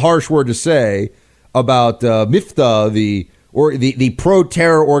single harsh word to say about Mifta, the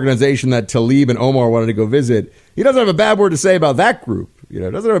pro-terror organization that Tlaib and Omar wanted to go visit, he doesn't have a bad word to say about that group.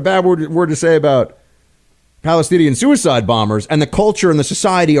 Doesn't have a bad word to say about Palestinian suicide bombers and the culture and the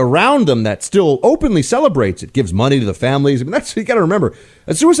society around them that still openly celebrates it, gives money to the families. I mean, that's, you got to remember,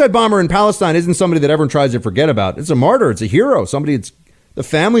 a suicide bomber in Palestine isn't somebody that everyone tries to forget about. It's a martyr. It's a hero. Somebody the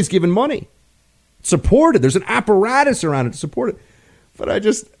family's given money, supported. There's an apparatus around it to support it. But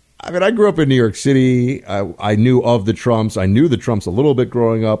I grew up in New York City. I knew of the Trumps. I knew the Trumps a little bit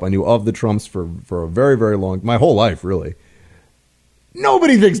growing up. I knew of the Trumps for a very, very my whole life, really.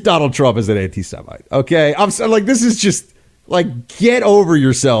 Nobody thinks Donald Trump is an anti-Semite. Okay, I'm like, this is just like, get over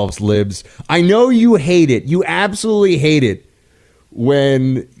yourselves, libs. I know you hate it. You absolutely hate it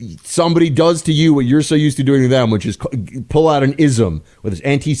when somebody does to you what you're so used to doing to them, which is pull out an ism, whether it's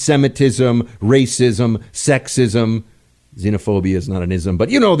anti-Semitism, racism, sexism. Xenophobia is not an ism, but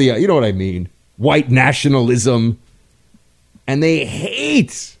you know what I mean. White nationalism. And they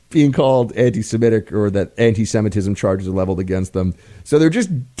hate being called anti-Semitic or that anti-Semitism charges are leveled against them. So they're just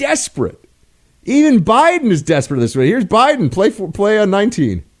desperate. Even Biden is desperate this way. Here's Biden. Play on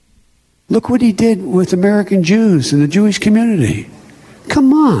 19. Look what he did with American Jews and the Jewish community.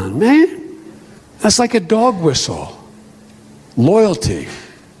 Come on, man. That's like a dog whistle. Loyalty.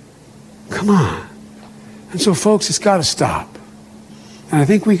 Come on. And so, folks, it's got to stop. And I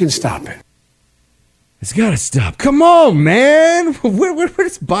think we can stop it. It's got to stop. Come on, man.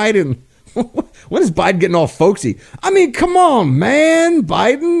 Where's Biden? When is Biden getting all folksy? I mean, come on, man.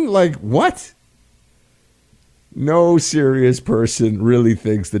 Biden? Like, what? No serious person really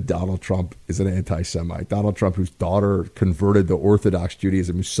thinks that Donald Trump is an anti-Semite. Donald Trump, whose daughter converted to Orthodox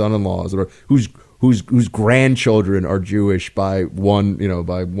Judaism, whose son-in-laws, whose grandchildren are Jewish by one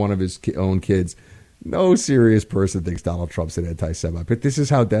of his own kids. No serious person thinks Donald Trump's an anti-Semite, but this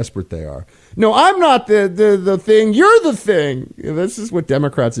is how desperate they are. No, I'm not the thing. You're the thing. This is what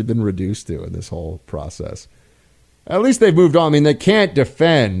Democrats have been reduced to in this whole process. At least they've moved on. I mean, they can't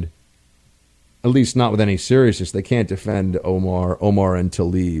defend, at least not with any seriousness, they can't defend Omar and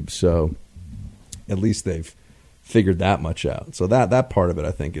Tlaib. So at least they've figured that much out. So that part of it,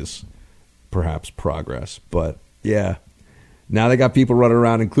 I think, is perhaps progress. But yeah. Now they got people running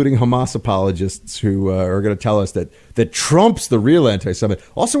around, including Hamas apologists, who are going to tell us that Trump's the real anti-Semite.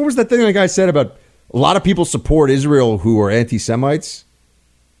 Also, what was that thing the guy said about a lot of people support Israel who are anti-Semites?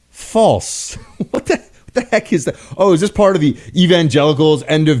 False. What the heck is that? Oh, is this part of the evangelicals'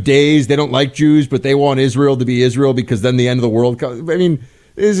 end of days? They don't like Jews, but they want Israel to be Israel because then the end of the world comes. I mean,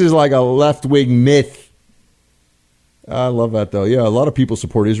 this is like a left-wing myth. I love that, though. Yeah, a lot of people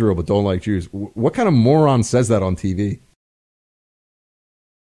support Israel but don't like Jews. What kind of moron says that on TV?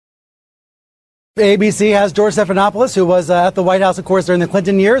 ABC has George Stephanopoulos, who was at the White House, of course, during the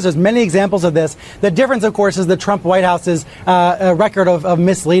Clinton years. There's many examples of this. The difference, of course, is the Trump White House's record of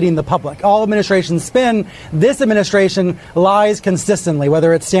misleading the public. All administrations spin. This administration lies consistently,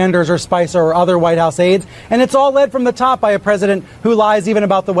 whether it's Sanders or Spicer or other White House aides. And it's all led from the top by a president who lies even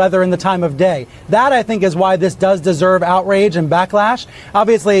about the weather and the time of day. That, I think, is why this does deserve outrage and backlash.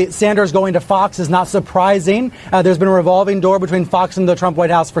 Obviously, Sanders going to Fox is not surprising. There's been a revolving door between Fox and the Trump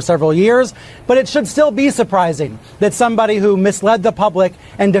White House for several years. But it should still be surprising that somebody who misled the public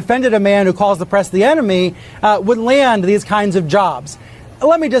and defended a man who calls the press the enemy would land these kinds of jobs.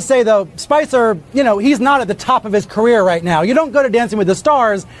 Let me just say, though, Spicer, he's not at the top of his career right now. You don't go to Dancing with the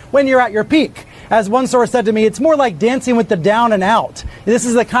Stars when you're at your peak. As one source said to me, it's more like Dancing with the Down and Out. This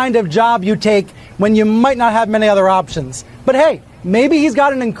is the kind of job you take when you might not have many other options. But hey, maybe he's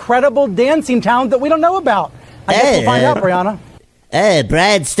got an incredible dancing talent that we don't know about. I guess we'll find out, Brianna. Hey,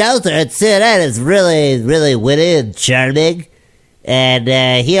 Brian Stelter at CNN is really, really witty and charming. And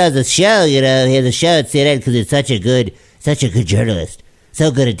he has a show, he has a show at CNN because he's such a good journalist. So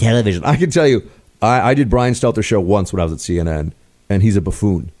good at television. I can tell you, I did Brian Stelter's show once when I was at CNN, and he's a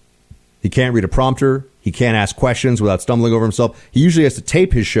buffoon. He can't read a prompter. He can't ask questions without stumbling over himself. He usually has to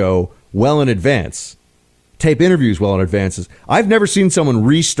tape his show well in advance. Tape interviews well in advance. I've never seen someone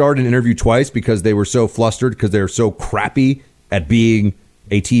restart an interview twice because they were so flustered because they're so crappy at being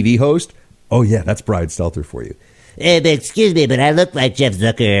a TV host. Oh, yeah, that's Brian Stelter for you. Hey, but excuse me, but I look like Jeff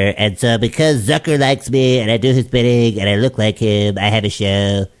Zucker, and so because Zucker likes me, and I do his bidding, and I look like him, I have a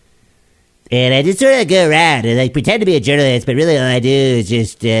show. And I just sort of go around and pretend to be a journalist, but really all I do is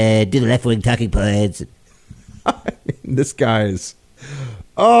just do the left-wing talking points. I mean, this guy's...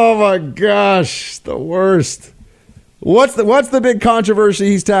 Oh, my gosh, the worst. What's the big controversy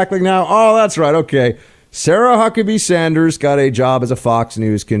he's tackling now? Oh, that's right, okay. Sarah Huckabee Sanders got a job as a Fox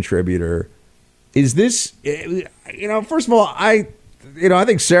News contributor. Is this, first of all, I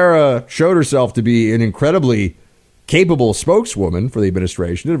think Sarah showed herself to be an incredibly capable spokeswoman for the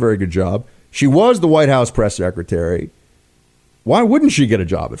administration. Did a very good job. She was the White House press secretary. Why wouldn't she get a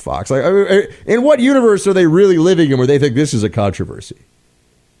job at Fox? In what universe are they really living in where they think this is a controversy?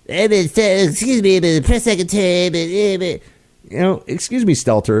 Excuse me, the press secretary, excuse me,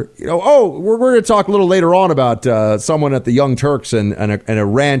 Stelter. We're going to talk a little later on about someone at the Young Turks and a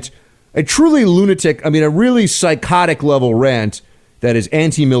rant, a truly lunatic, a really psychotic level rant that is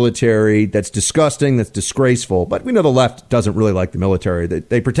anti-military, that's disgusting, that's disgraceful. But we know the left doesn't really like the military.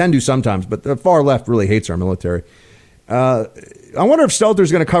 They pretend to sometimes, but the far left really hates our military. I wonder if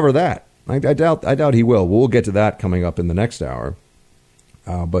Stelter's going to cover that. I doubt he will. We'll get to that coming up in the next hour.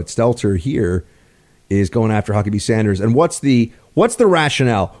 But Stelter here is going after Huckabee Sanders. And what's the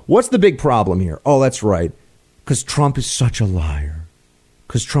rationale? What's the big problem here? Oh, that's right. Because Trump is such a liar.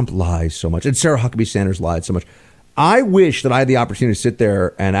 Because Trump lies so much. And Sarah Huckabee Sanders lied so much. I wish that I had the opportunity to sit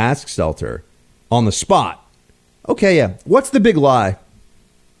there and ask Stelter on the spot. Okay, yeah. What's the big lie?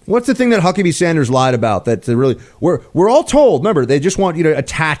 What's the thing that Huckabee Sanders lied about? That really we're all told. Remember, they just want you to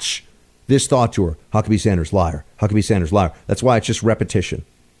attach this thought to her. Huckabee Sanders liar. Huckabee Sanders liar. That's why it's just repetition.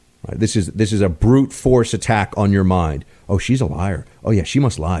 Right? This is a brute force attack on your mind. Oh, she's a liar. Oh yeah, she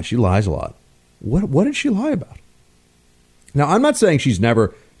must lie. She lies a lot. What did she lie about? Now, I'm not saying she was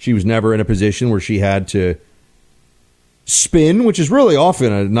never in a position where she had to spin, which is really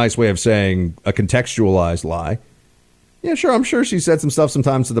often a nice way of saying a contextualized lie. Yeah, sure. I'm sure she said some stuff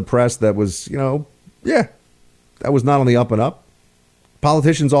sometimes to the press that was, that was not on the up and up.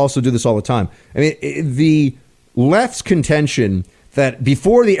 Politicians also do this all the time. I mean, the left's contention that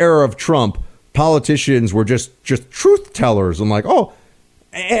before the era of Trump, politicians were just truth tellers and like, oh,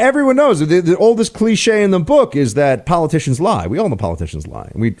 everyone knows the oldest cliche in the book is that politicians lie. We all know politicians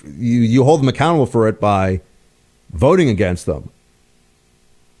lie. You hold them accountable for it by voting against them.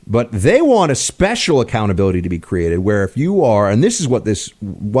 But they want a special accountability to be created where if you are, and this is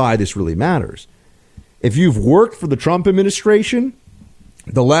why this really matters, if you've worked for the Trump administration,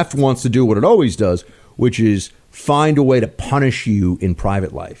 the left wants to do what it always does, which is find a way to punish you in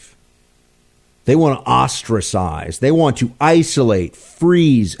private life. They want to ostracize. They want to isolate,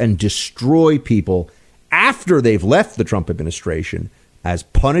 freeze, and destroy people after they've left the Trump administration as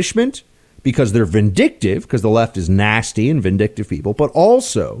punishment because they're vindictive, because the left is nasty and vindictive people, but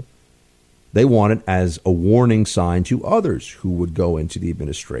also they want it as a warning sign to others who would go into the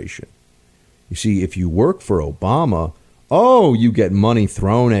administration. You see, if you work for Obama, you get money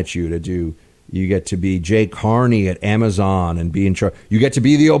thrown at you to do. You get to be Jay Carney at Amazon and be in charge. You get to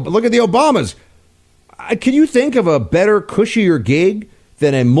be look at the Obamas. Can you think of a better, cushier gig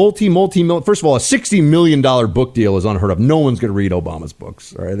than a multi-million? First of all, a $60 million book deal is unheard of. No one's going to read Obama's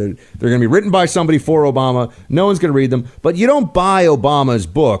books. All right? They're going to be written by somebody for Obama. No one's going to read them. But you don't buy Obama's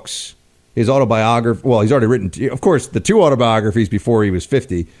books, his autobiography. Well, he's already written, of course, the 2 autobiographies before he was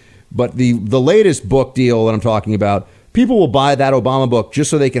 50. But the latest book deal that I'm talking about, people will buy that Obama book just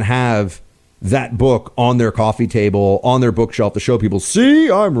so they can have that book on their coffee table, on their bookshelf to show people,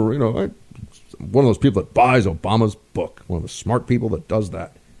 see, I'm one of those people that buys Obama's book. One of the smart people that does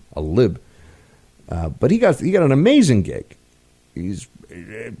that. A lib. But he got an amazing gig. He's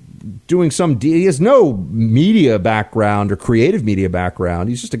doing he has no media background or creative media background.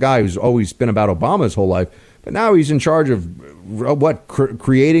 He's just a guy who's always been about Obama his whole life. But now he's in charge of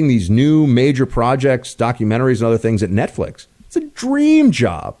creating these new major projects, documentaries and other things at Netflix. It's a dream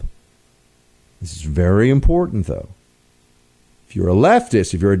job. This is very important, though. If you're a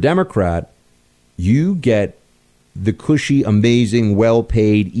leftist, if you're a Democrat, you get the cushy, amazing,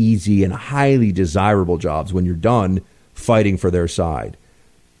 well-paid, easy, and highly desirable jobs when you're done fighting for their side.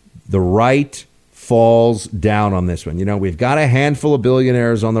 The right falls down on this one. We've got a handful of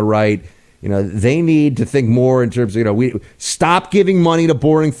billionaires on the right. They need to think more in terms of, we stop giving money to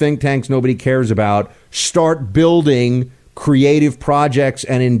boring think tanks nobody cares about. Start building creative projects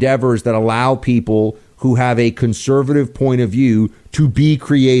and endeavors that allow people who have a conservative point of view to be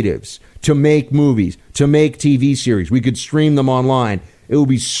creatives, to make movies, to make TV series. We could stream them online. It would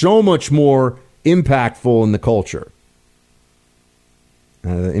be so much more impactful in the culture.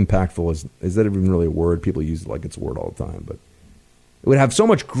 Impactful is that even really a word? People use it like it's a word all the time, but it would have so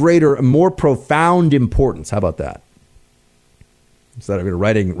much greater and more profound importance. How about that? Instead of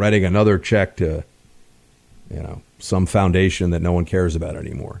writing another check to, some foundation that no one cares about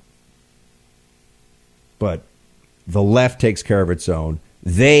anymore. But the left takes care of its own.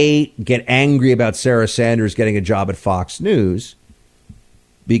 They get angry about Sarah Sanders getting a job at Fox News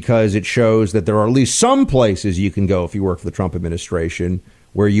because it shows that there are at least some places you can go if you work for the Trump administration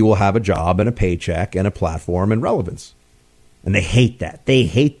where you will have a job and a paycheck and a platform and relevance. And they hate that. They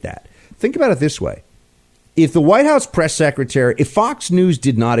hate that. Think about it this way. If the White House press secretary, if Fox News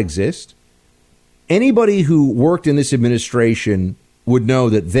did not exist, anybody who worked in this administration would know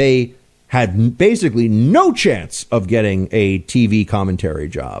that they had basically no chance of getting a TV commentary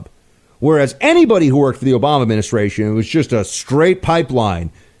job. Whereas anybody who worked for the Obama administration, it was just a straight pipeline.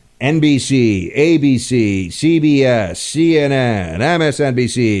 NBC, ABC, CBS, CNN,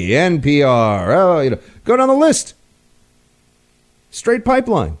 MSNBC, NPR, go down the list. Straight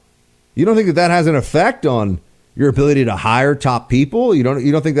pipeline. You don't think that has an effect on your ability to hire top people? You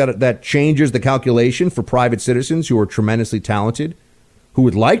don't think that changes the calculation for private citizens who are tremendously talented, who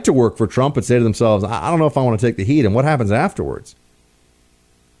would like to work for Trump but say to themselves, I don't know if I want to take the heat. And what happens afterwards?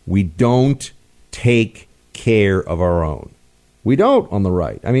 We don't take care of our own. We don't on the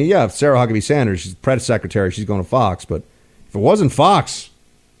right. I mean, yeah, Sarah Huckabee Sanders, she's press secretary, she's going to Fox. But if it wasn't Fox,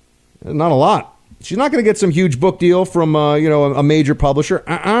 not a lot. She's not going to get some huge book deal from a major publisher.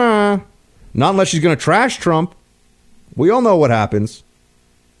 Not unless she's going to trash Trump. We all know what happens.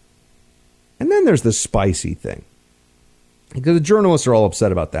 And then there's the spicy thing. Because the journalists are all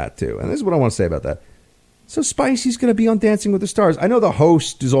upset about that, too. And this is what I want to say about that. So Spicy's going to be on Dancing with the Stars. I know the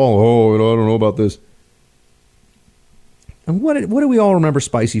host is all, I don't know about this. And what do we all remember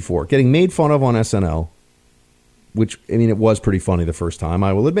Spicy for? Getting made fun of on SNL, which, I mean, it was pretty funny the first time.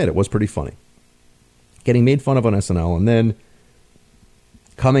 I will admit it was pretty funny. Getting made fun of on SNL and then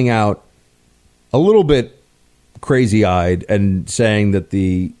coming out a little bit crazy-eyed and saying that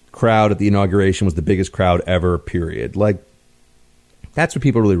the crowd at the inauguration was the biggest crowd ever, period. Like, that's what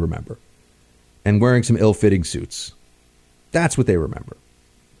people really remember. And wearing some ill-fitting suits. That's what they remember.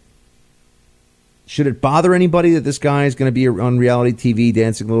 Should it bother anybody that this guy is going to be on reality TV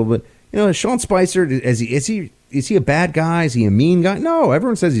dancing a little bit? You know, Sean Spicer, is he a bad guy? Is he a mean guy? No,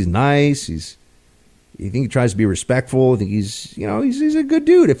 everyone says he's nice. You think he tries to be respectful. I think he's a good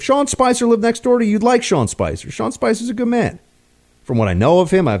dude. If Sean Spicer lived next door to you, you'd like Sean Spicer. Sean Spicer's a good man. From what I know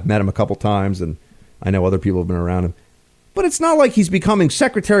of him, I've met him a couple times, and I know other people have been around him. But it's not like he's becoming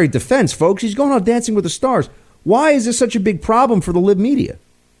Secretary of Defense, folks. He's going on Dancing with the Stars. Why is this such a big problem for the lib media?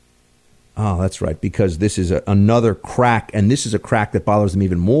 Oh, that's right, because this is another crack, and this is a crack that bothers them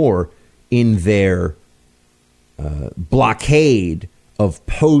even more in their blockade of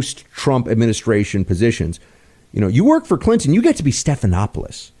post-Trump administration positions. You know, you work for Clinton, you get to be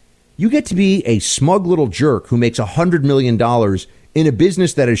Stephanopoulos. You get to be a smug little jerk who makes $100 million in a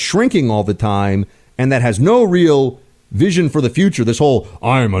business that is shrinking all the time and that has no real vision for the future. This whole,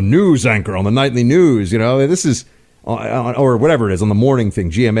 I'm a news anchor on the nightly news, this is, or whatever it is, on the morning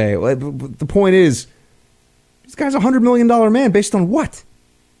thing, GMA. The point is, this guy's a $100 million man based on what?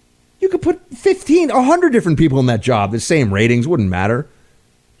 You could put 100 different people in that job. The same ratings wouldn't matter.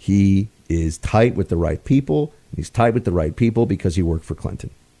 He is tight with the right people. He's tight with the right people because he worked for Clinton.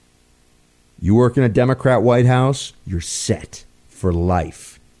 You work in a Democrat White House, you're set for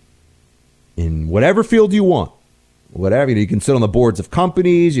life. In whatever field you want. Whatever. You can sit on the boards of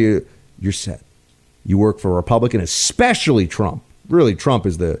companies. You're set. You work for a Republican, especially Trump. Really, Trump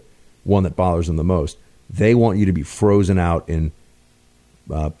is the one that bothers them the most. They want you to be frozen out in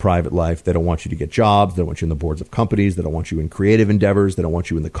private life. They don't want you to get jobs. They don't want you in the boards of companies. They don't want you in creative endeavors. They don't want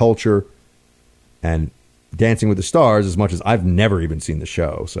you in the culture. And Dancing with the Stars, as much as I've never even seen the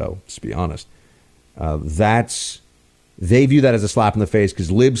show, so let's be honest, they view that as a slap in the face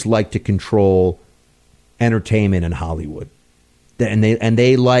because libs like to control entertainment in Hollywood. And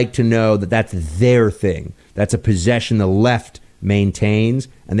they like to know that that's their thing. That's a possession the left maintains,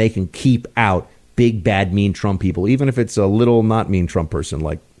 and they can keep out big, bad, mean Trump people, even if it's a little not mean Trump person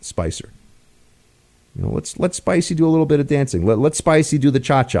like Spicer. Let Spicy do a little bit of dancing. Let Spicy do the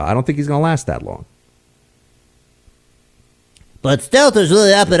cha-cha. I don't think he's going to last that long. But Stelter's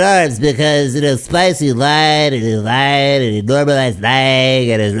really up in arms because, Spicy lied and he normalized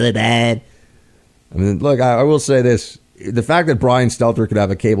lying and it's really bad. I mean, look, I will say this. The fact that Brian Stelter could have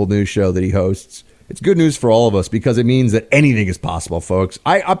a cable news show that he hosts, it's good news for all of us because it means that anything is possible, folks.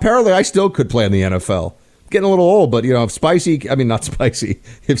 I still could play in the NFL. I'm getting a little old, but, if not Spicy,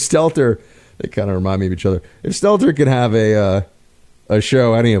 if Stelter, they kind of remind me of each other. If Stelter can have a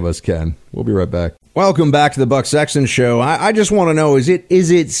show, any of us can. We'll be right back. Welcome back to the Buck Sexton Show. I just want to know, is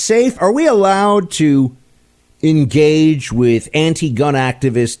it safe? Are we allowed to engage with anti-gun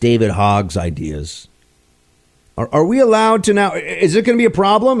activist David Hogg's ideas? Are we allowed to now? Is it going to be a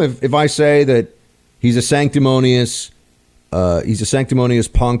problem if I say that he's a sanctimonious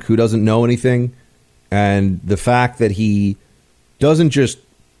punk who doesn't know anything, and the fact that he doesn't just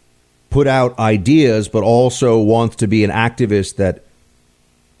put out ideas but also wants to be an activist that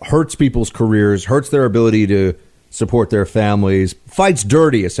hurts people's careers, hurts their ability to support their families, fights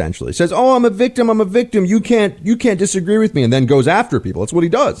dirty, essentially. Says, oh, I'm a victim. You can't disagree with me, and then goes after people. That's what he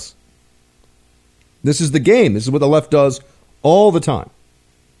does. This is the game. This is what the left does all the time.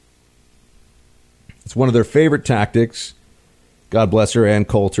 It's one of their favorite tactics. God bless her. Ann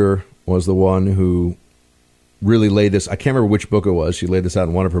Coulter was the one who really laid this. I can't remember which book it was. She laid this out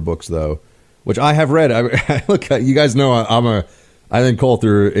in one of her books, though, which I have read. Look, you guys know I think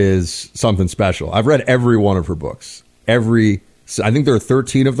Coulter is something special. I've read every one of her books. I think there are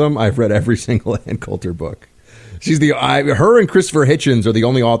 13 of them. I've read every single Ann Coulter book. Her and Christopher Hitchens are the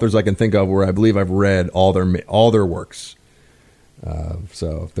only authors I can think of where I believe I've read all their works.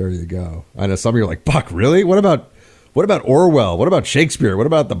 So there you go. I know some of you are like, Buck, really? What about Orwell? What about Shakespeare? What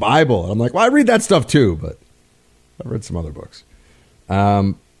about the Bible? And I'm like, well, I read that stuff too, but I've read some other books.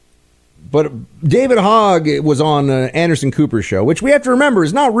 But David Hogg was on Anderson Cooper's show, which we have to remember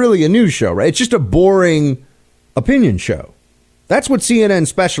is not really a news show, right? It's just a boring opinion show. That's what CNN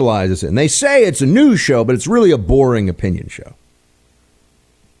specializes in. They say it's a news show, but it's really a boring opinion show.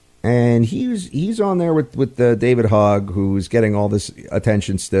 And he's on there with David Hogg, who's getting all this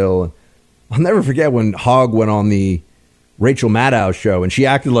attention still. I'll never forget when Hogg went on the Rachel Maddow show, and she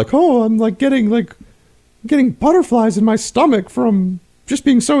acted like, "Oh, I'm like getting butterflies in my stomach from just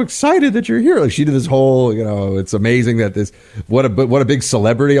being so excited that you're here." Like she did this whole, it's amazing that this what a big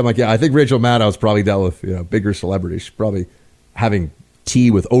celebrity. I'm like, yeah, I think Rachel Maddow's probably dealt with bigger celebrities. She's probably having tea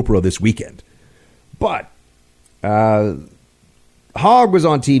with Oprah this weekend. But Hogg was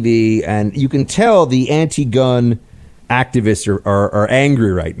on TV, and you can tell the anti-gun activists are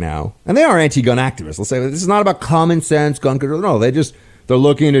angry right now. And they are anti-gun activists. Let's say this is not about common sense, gun control. No, they're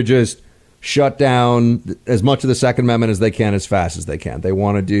looking to just shut down as much of the Second Amendment as they can as fast as they can. They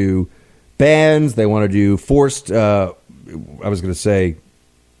want to do bans. They want to do forced turn-in,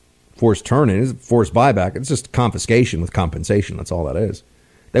 forced buyback. It's just confiscation with compensation. That's all that is.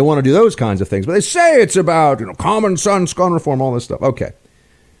 They want to do those kinds of things. But they say it's about common sense, gun reform, all this stuff. Okay.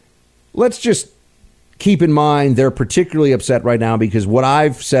 Let's just keep in mind they're particularly upset right now because what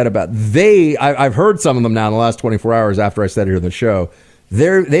I've said about I've heard some of them now in the last 24 hours after I said it here in the show.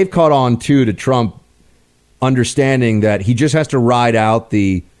 They've caught on too to Trump understanding that he just has to ride out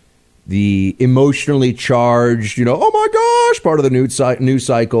the emotionally charged, oh my gosh, part of the news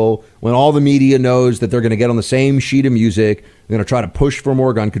cycle when all the media knows that they're going to get on the same sheet of music. They're going to try to push for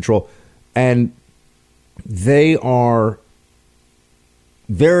more gun control. And they are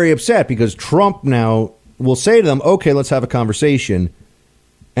very upset because Trump now will say to them, okay, let's have a conversation.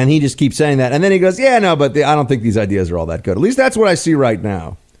 And he just keeps saying that. And then he goes, yeah, no, but I don't think these ideas are all that good. At least that's what I see right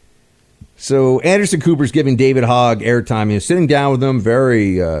now. So Anderson Cooper's giving David Hogg airtime. He's sitting down with him,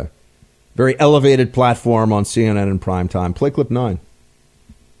 very elevated platform on CNN in prime time. Play clip 9.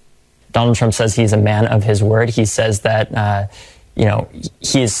 Donald Trump says he's a man of his word. He says that,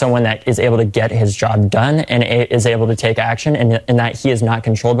 he is someone that is able to get his job done and is able to take action and that he is not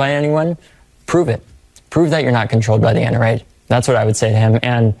controlled by anyone. Prove it. Prove that you're not controlled by the NRA. That's what I would say to him.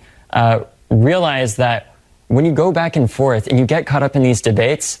 And realize that when you go back and forth and you get caught up in these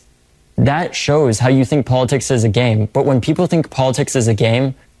debates, that shows how you think politics is a game. But when people think politics is a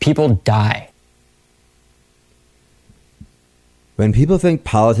game, people die. When people think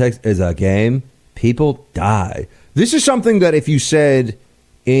politics is a game, people die. This is something that if you said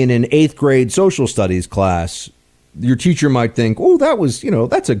in an 8th grade social studies class, your teacher might think, oh, that was,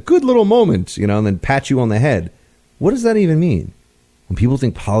 that's a good little moment, and then pat you on the head. What does that even mean? When people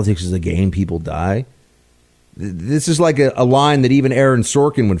think politics is a game, people die? This is like a line that even Aaron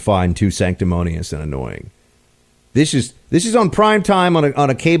Sorkin would find too sanctimonious and annoying. This is on prime time on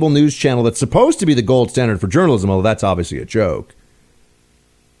a cable news channel that's supposed to be the gold standard for journalism, although that's obviously a joke.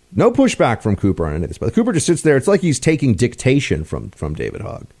 No pushback from Cooper on any of this, but Cooper just sits there. It's like he's taking dictation from David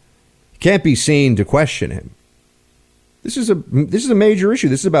Hogg. He can't be seen to question him. This is a major issue.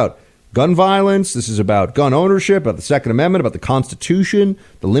 This is about gun violence. This is about gun ownership, about the Second Amendment, about the Constitution,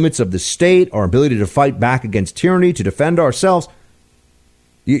 the limits of the state, our ability to fight back against tyranny, to defend ourselves.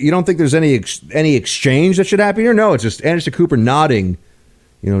 You don't think there's any exchange that should happen here? No, it's just Anderson Cooper nodding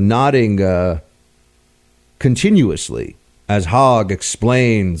continuously as Hogg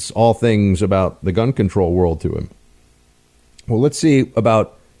explains all things about the gun control world to him. Well, let's see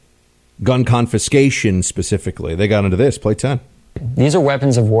about gun confiscation specifically. They got into this. Play 10. These are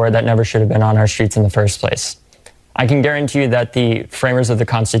weapons of war that never should have been on our streets in the first place. I can guarantee you that the framers of the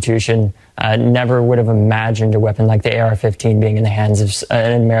Constitution never would have imagined a weapon like the AR-15 being in the hands of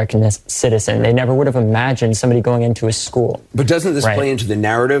an American citizen. They never would have imagined somebody going into a school. But doesn't this play into the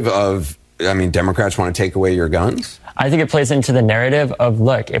narrative of, Democrats want to take away your guns? I think it plays into the narrative of,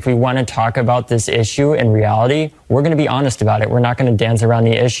 look, if we want to talk about this issue in reality, we're going to be honest about it. We're not going to dance around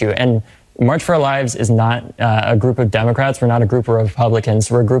the issue. And March for Our Lives is not a group of Democrats. We're not a group of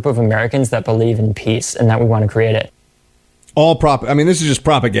Republicans. We're a group of Americans that believe in peace and that we want to create it. This is just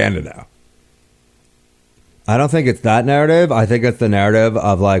propaganda now. I don't think it's that narrative. I think it's the narrative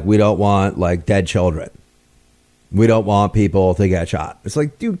of we don't want dead children. We don't want people to get shot. It's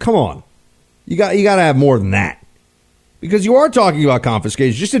like, dude, come on. You got to have more than that. Because you are talking about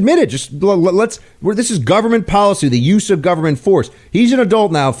confiscation. Just admit it. This is government policy, the use of government force. He's an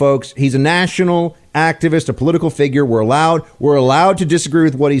adult now, folks. He's a national activist, a political figure. We're allowed to disagree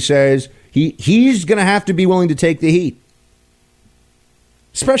with what he says. He's going to have to be willing to take the heat.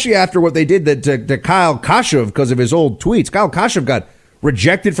 Especially after what they did to Kyle Kashuv because of his old tweets. Kyle Kashuv got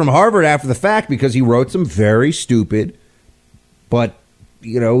rejected from Harvard after the fact because he wrote some very stupid, but,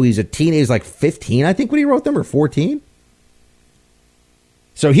 he's a teenager. He's like 15, I think, when he wrote them, or 14.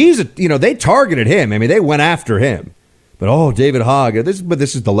 So they targeted him. I mean, they went after him. But, David Hogg,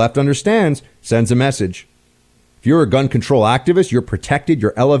 this is the left understands, sends a message. If you're a gun control activist, you're protected,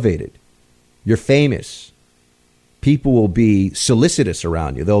 you're elevated, you're famous. People will be solicitous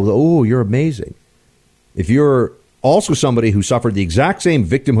around you. They'll, you're amazing. If you're also somebody who suffered the exact same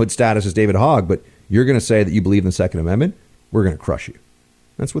victimhood status as David Hogg, but you're going to say that you believe in the Second Amendment, we're going to crush you.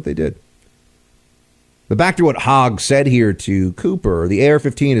 That's what they did. But back to what Hogg said here to Cooper, the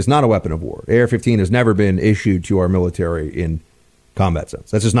AR-15 is not a weapon of war. AR-15 has never been issued to our military in combat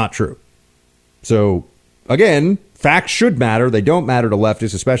zones. That's just not true. So, again, facts should matter. They don't matter to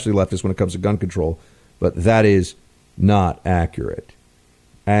leftists, especially leftists when it comes to gun control. But that is not accurate.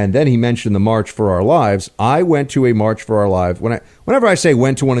 And then he mentioned the March for Our Lives. I went to a March for Our Lives. Whenever I say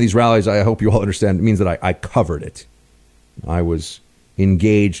went to one of these rallies, I hope you all understand, it means that I covered it. I was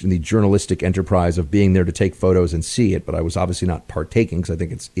engaged in the journalistic enterprise of being there to take photos and see it, but I was obviously not partaking because I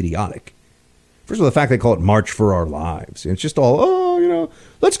think it's idiotic. First of all, the fact they call it March for Our Lives. It's just all,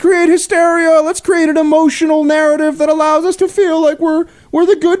 let's create hysteria. Let's create an emotional narrative that allows us to feel like we're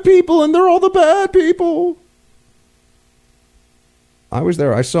the good people and they're all the bad people. I was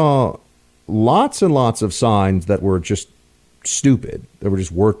there. I saw lots and lots of signs that were just stupid. They were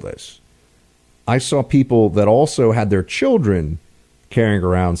just worthless. I saw people that also had their children carrying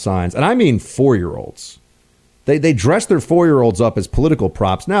around signs, and I mean 4-year-olds. They dress their 4-year-olds up as political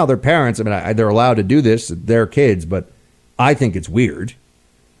props. Now, their parents, they're allowed to do this, they're kids, but I think it's weird.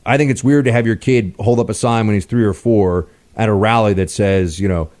 I think it's weird to have your kid hold up a sign when he's 3 or 4 at a rally that says,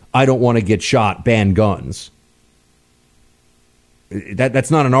 I don't want to get shot, ban guns.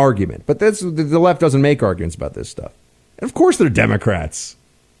 That's not an argument. But the left doesn't make arguments about this stuff. And of course they're Democrats.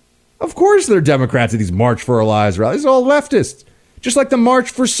 Of course they're Democrats at these March for Our Lives rallies. It's all leftists. Just like the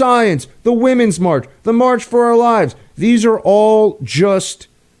March for Science, the Women's March, the March for Our Lives. These are all just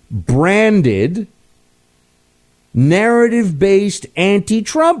branded, narrative-based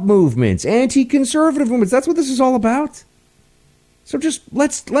anti-Trump movements, anti-conservative movements. That's what this is all about. So just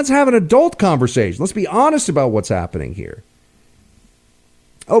let's have an adult conversation. Let's be honest about what's happening here.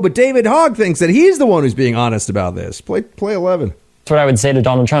 Oh, but David Hogg thinks that he's the one who's being honest about this. Play 11. What I would say to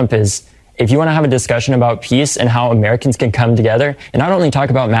Donald Trump is, if you want to have a discussion about peace and how Americans can come together and not only talk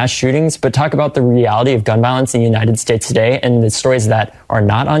about mass shootings, but talk about the reality of gun violence in the United States today and the stories that are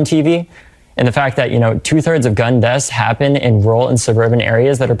not on TV, and the fact that, 2/3 of gun deaths happen in rural and suburban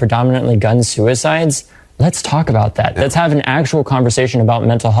areas that are predominantly gun suicides, let's talk about that. Let's have an actual conversation about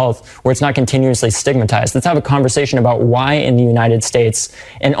mental health where it's not continuously stigmatized. Let's have a conversation about why in the United States,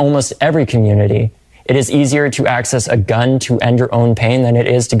 in almost every community, it is easier to access a gun to end your own pain than it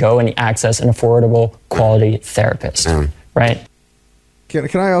is to go and access an affordable, quality therapist, right?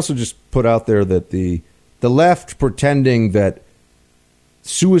 Can I also just put out there that the left pretending that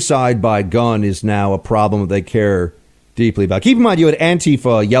suicide by gun is now a problem that they care deeply about. Keep in mind, you had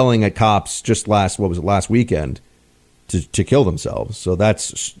Antifa yelling at cops just last weekend to kill themselves. So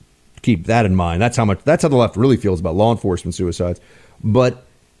keep that in mind. That's how the left really feels about law enforcement suicides. But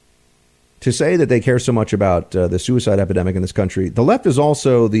to say that they care so much about the suicide epidemic in this country, the left is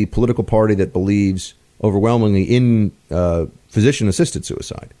also the political party that believes overwhelmingly in physician-assisted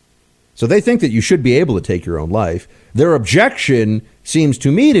suicide. So they think that you should be able to take your own life. Their objection seems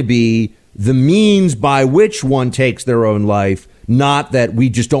to me to be the means by which one takes their own life, not that we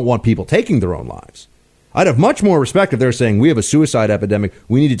just don't want people taking their own lives. I'd have much more respect if they're saying we have a suicide epidemic.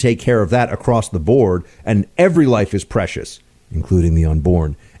 We need to take care of that across the board. And every life is precious, including the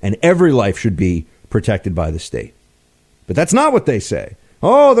unborn. And every life should be protected by the state. But that's not what they say.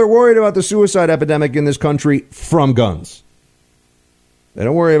 Oh, they're worried about the suicide epidemic in this country from guns. They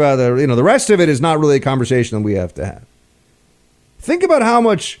don't worry about the rest of it is not really a conversation that we have to have. Think about how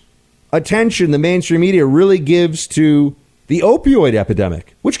much attention the mainstream media really gives to the opioid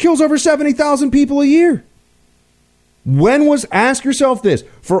epidemic, which kills over 70,000 people a year. Ask yourself this,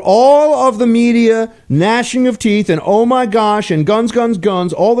 for all of the media gnashing of teeth and oh my gosh and guns,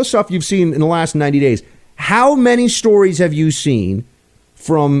 all the stuff you've seen in the last 90 days, how many stories have you seen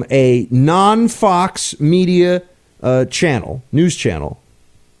from a non-Fox media news channel,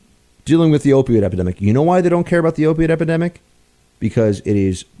 dealing with the opioid epidemic. You know why they don't care about the opioid epidemic? Because it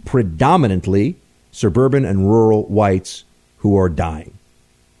is predominantly suburban and rural whites who are dying.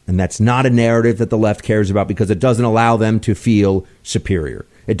 And that's not a narrative that the left cares about because it doesn't allow them to feel superior.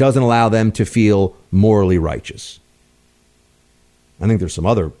 It doesn't allow them to feel morally righteous. I think there's some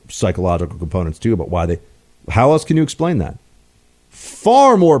other psychological components, too, about why they... How else can you explain that?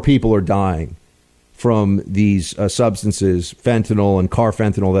 Far more people are dying from these substances, fentanyl and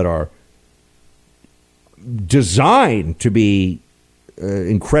carfentanil, that are designed to be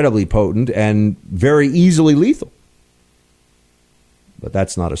incredibly potent and very easily lethal. But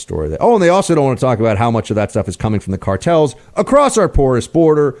that's not a story. And they also don't want to talk about how much of that stuff is coming from the cartels across our porous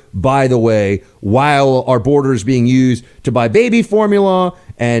border, by the way, while our border is being used to buy baby formula.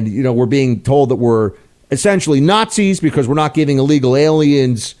 And, we're being told that we're essentially Nazis because we're not giving illegal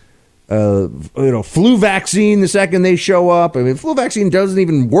aliens, flu vaccine the second they show up. I mean, flu vaccine doesn't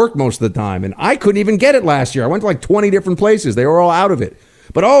even work most of the time. And I couldn't even get it last year. I went to like 20 different places. They were all out of it.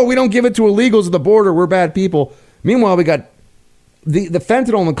 But, we don't give it to illegals at the border. We're bad people. Meanwhile, we got the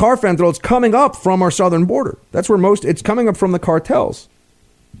fentanyl and the carfentanil. It's coming up from our southern border. That's where it's coming up from the cartels.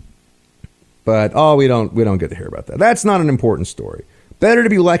 But, we don't get to hear about that. That's not an important story. Better to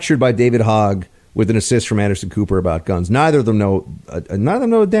be lectured by David Hogg with an assist from Anderson Cooper about guns. Neither of them know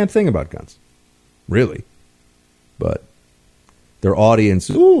a damn thing about guns, really. But their audience,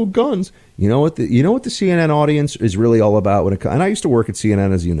 guns. You know what the CNN audience is really all about when it comes. And I used to work at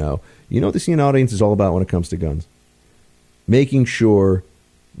CNN, as you know. You know what the CNN audience is all about when it comes to guns? Making sure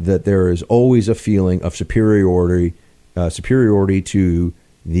that there is always a feeling of superiority to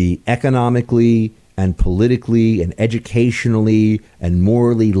the economically and politically and educationally and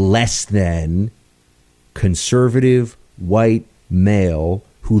morally less than conservative white male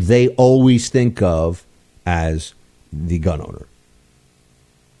who they always think of as the gun owner.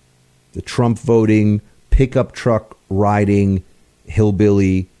 The Trump voting, pickup truck riding,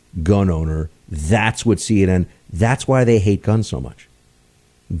 hillbilly gun owner. That's what CNN, that's why they hate guns so much.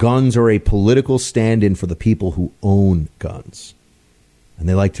 Guns are a political stand-in for the people who own guns. And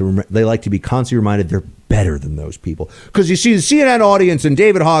they like to be constantly reminded they're better than those people. Because you see, the CNN audience and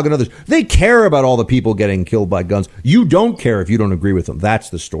David Hogg and others, they care about all the people getting killed by guns. You don't care if you don't agree with them. That's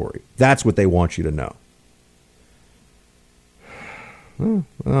the story. That's what they want you to know. Well,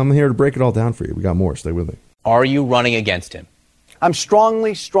 I'm here to break it all down for you. We got more. Stay with me. Are you running against him? I'm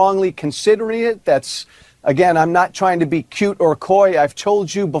strongly considering it. That's, again, I'm not trying to be cute or coy. I've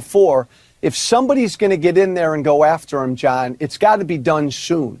told you before, if somebody's going to get in there and go after him, John, it's got to be done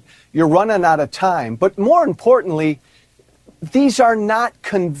soon. You're running out of time. But more importantly, these are not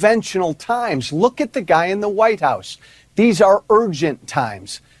conventional times. Look at the guy in the White House. These are urgent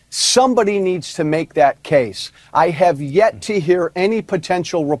times. Somebody needs to make that case. I have yet to hear any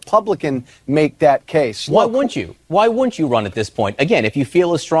potential Republican make that case. Why wouldn't you? Why wouldn't you run at this point? Again, if you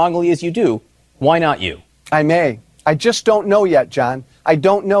feel as strongly as you do, why not you? I may. I just don't know yet, John. I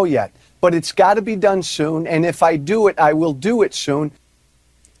don't know yet. But it's got to be done soon. And if I do it, I will do it soon.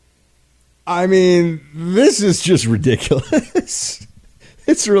 I mean, this is just ridiculous.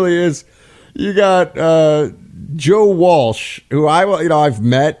 It really is. You got Joe Walsh, who I've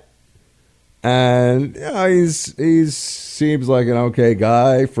met, and he seems like an okay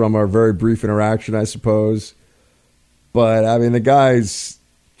guy from our very brief interaction, I suppose. But I mean, the guy's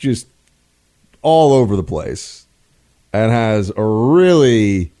just all over the place and has a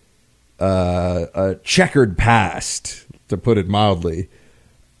really a checkered past, to put it mildly.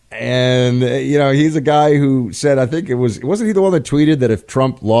 And, he's a guy who said, I think wasn't he the one that tweeted that if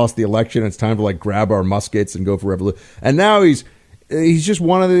Trump lost the election, it's time to grab our muskets and go for revolution. And now he's just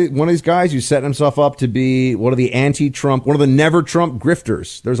one of these guys who's setting himself up to be one of the anti-Trump, one of the never Trump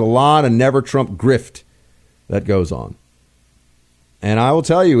grifters. There's a lot of never Trump grift that goes on. And I will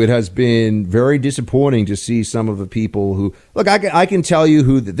tell you, it has been very disappointing to see some of the people who, look, I can tell you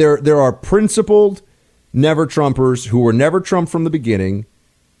who there are principled never Trumpers who were never Trump from the beginning,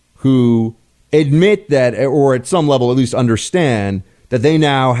 who admit that, or at some level at least understand, that they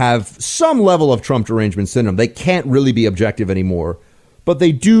now have some level of Trump derangement syndrome. They can't really be objective anymore, but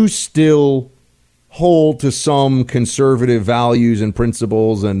they do still hold to some conservative values and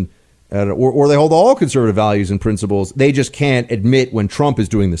principles, or they hold all conservative values and principles. They just can't admit when Trump is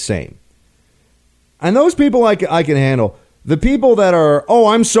doing the same. And those people I can handle. The people that are,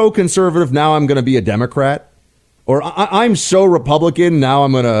 I'm so conservative, now I'm going to be a Democrat. Or I'm so Republican, now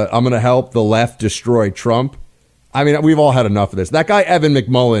I'm gonna help the left destroy Trump. I mean, we've all had enough of this. That guy, Evan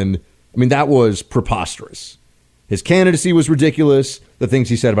McMullin, I mean, that was preposterous. His candidacy was ridiculous. The things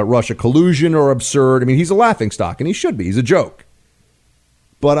he said about Russia collusion are absurd. I mean, he's a laughingstock, and he should be. He's a joke.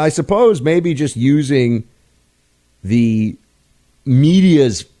 But I suppose maybe just using the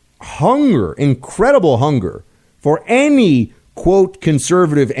media's hunger, incredible hunger for any, quote,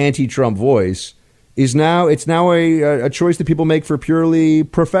 conservative anti-Trump voice it's now a choice that people make for purely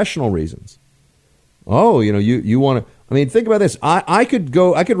professional reasons. Oh, you want to, I mean, think about this. I could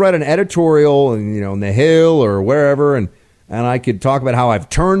write an editorial in the Hill or wherever, and I could talk about how I've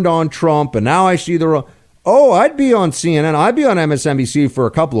turned on Trump and now I see I'd be on CNN. I'd be on MSNBC for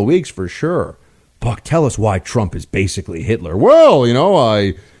a couple of weeks for sure. Buck, tell us why Trump is basically Hitler. Well,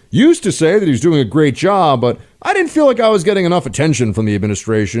 I used to say that he's doing a great job, but I didn't feel like I was getting enough attention from the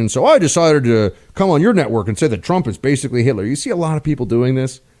administration, so I decided to come on your network and say that Trump is basically Hitler. You see a lot of people doing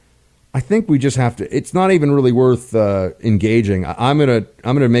this. I think we just have to. It's not even really worth engaging. I'm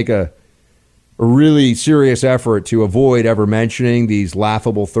gonna make a really serious effort to avoid ever mentioning these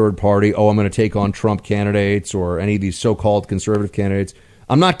laughable third party. Oh, I'm going to take on Trump candidates or any of these so-called conservative candidates.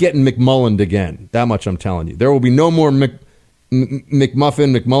 I'm not getting McMullened again. That much I'm telling you. There will be no more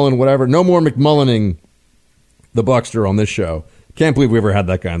McMullen, whatever. No more McMullening the Buckster on this show. Can't believe we ever had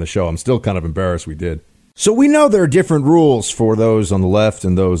that guy on the show. I'm still kind of embarrassed we did. So we know there are different rules for those on the left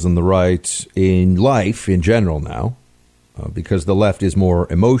and those on the right in life in general now, because the left is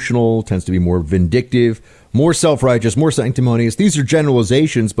more emotional, tends to be more vindictive, more self-righteous, more sanctimonious. These are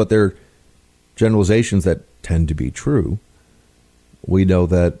generalizations, but they're generalizations that tend to be true. We know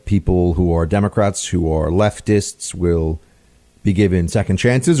that people who are Democrats, who are leftists, will be given second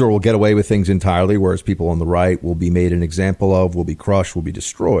chances or will get away with things entirely, whereas people on the right will be made an example of, will be crushed, will be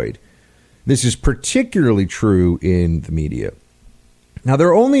destroyed. This is particularly true in the media. Now, there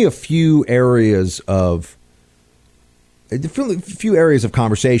are only a few areas of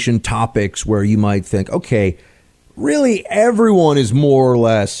conversation, topics where you might think, okay, really everyone is more or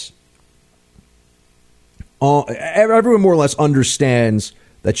less, everyone more or less understands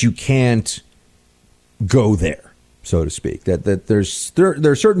that you can't go there, so to speak. That there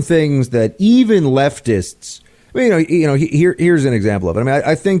are certain things that even leftists, here's an example of it. I mean,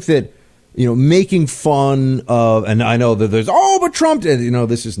 I think that, making fun of, and I know that there's, but Trump did,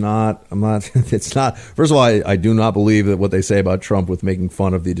 this is not, it's not, first of all, I do not believe that what they say about Trump with making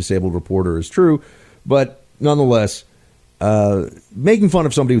fun of the disabled reporter is true, but nonetheless, making fun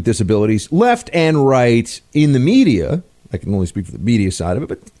of somebody with disabilities, left and right in the media, I can only speak for the media side of it,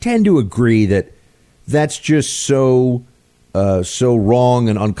 but tend to agree that that's just so wrong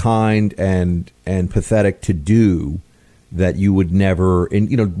and unkind and pathetic to do that you would never, and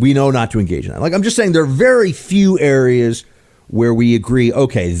we know not to engage in that. Like, I'm just saying there are very few areas where we agree,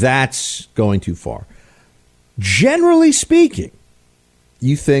 okay, that's going too far. Generally speaking,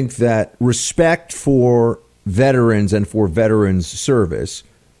 you think that respect for veterans and for veterans service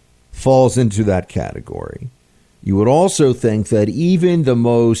falls into that category. You would also think that even the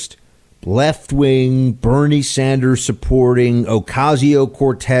most left-wing, Bernie Sanders supporting,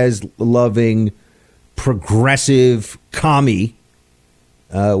 Ocasio-Cortez loving, progressive commie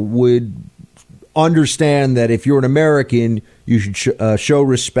would understand that if you're an American, you should show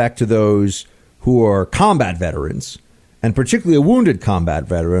respect to those who are combat veterans, and particularly a wounded combat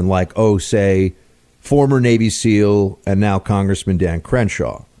veteran like, say, former Navy SEAL and now Congressman Dan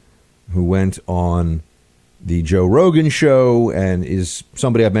Crenshaw, who went on the Joe Rogan show and is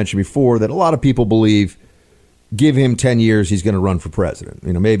somebody I've mentioned before that a lot of people believe, give him 10 years, he's going to run for president.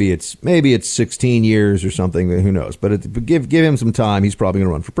 Maybe it's 16 years or something. Who knows? But give him some time. He's probably going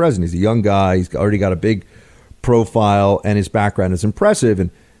to run for president. He's a young guy. He's already got a big profile, and his background is impressive. And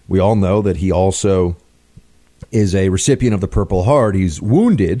we all know that he also is a recipient of the Purple Heart. He's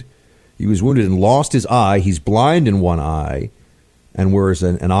wounded. He was wounded and lost his eye. He's blind in one eye and wears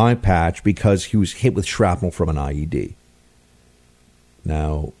an eye patch because he was hit with shrapnel from an IED.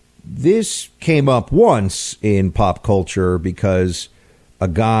 Now, this came up once in pop culture because a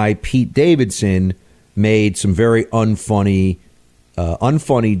guy, Pete Davidson, made some very unfunny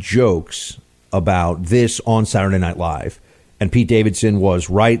jokes about this on Saturday Night Live. And Pete Davidson was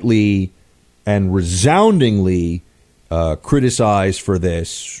rightly and resoundingly criticized for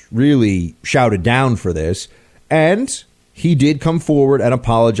this, really shouted down for this. And he did come forward and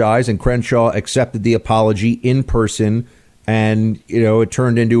apologize, and Crenshaw accepted the apology in person. And, it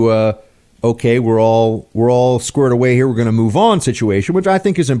turned into okay, we're all squared away here, we're going to move on situation, which I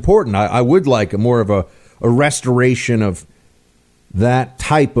think is important. I would like more of a restoration of that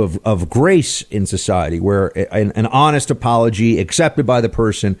type of grace in society, where an honest apology accepted by the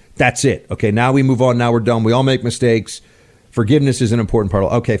person, that's it. Okay, now we move on, now we're done. We all make mistakes. Forgiveness is an important part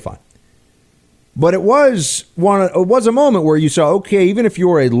of it. Okay, fine. But it was a moment where you saw, okay, even if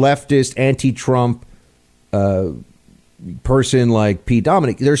you're a leftist, anti-Trump, person like Pete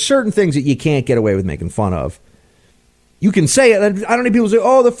Dominic, there's certain things that you can't get away with making fun of. You can say it. I don't need people to say,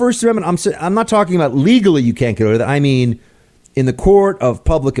 oh, the First Amendment. I'm not talking about legally you can't get away with it. I mean, in the court of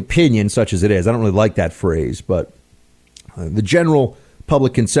public opinion, such as it is. I don't really like that phrase, but the general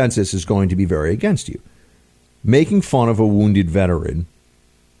public consensus is going to be very against you. Making fun of a wounded veteran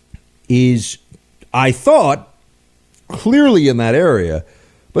is, I thought, clearly in that area.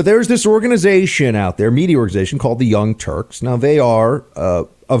 But there's this organization out there, media organization called the Young Turks. Now, they are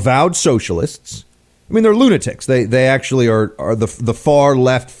avowed socialists. I mean, they're lunatics. They actually are the far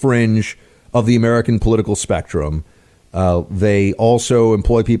left fringe of the American political spectrum. They also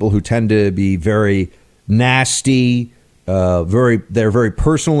employ people who tend to be very nasty, they're very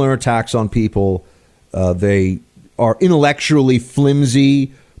personal in their attacks on people. They are intellectually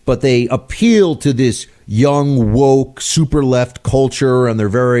flimsy, but they appeal to this young, woke, super left culture, and they're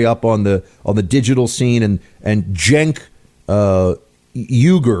very up on the digital scene. And Cenk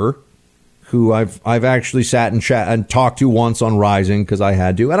Uygur, who I've actually sat and chat and talked to once on Rising because I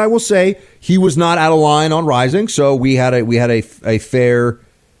had to, and I will say he was not out of line on Rising, so we had a fair,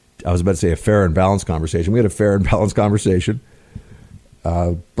 I was about to say a fair and balanced conversation. We had a fair and balanced conversation,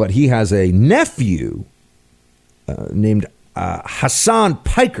 but he has a nephew named Hassan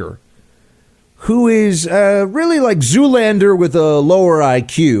Piker, who is really like Zoolander with a lower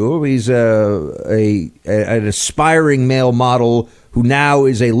IQ. He's an aspiring male model who now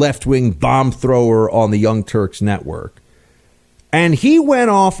is a left-wing bomb thrower on the Young Turks network. And he went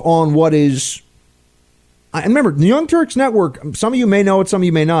off on what is... I remember, the Young Turks network, some of you may know it, some of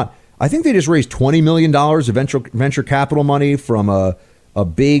you may not. I think they just raised $20 million of venture capital money from a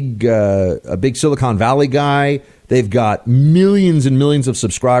big Silicon Valley guy. They've got millions and millions of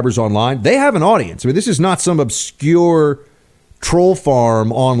subscribers online. They have an audience. I mean, this is not some obscure troll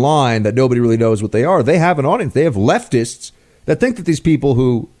farm online that nobody really knows what they are. They have an audience. They have leftists that think that these people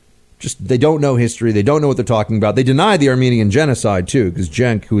who just, they don't know history, they don't know what they're talking about. They deny the Armenian genocide, too, because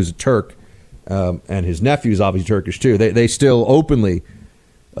Cenk, who is a Turk, and his nephew is obviously Turkish, too, they still openly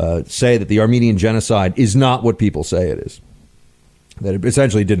say that the Armenian genocide is not what people say it is, that it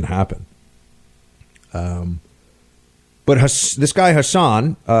essentially didn't happen. But this guy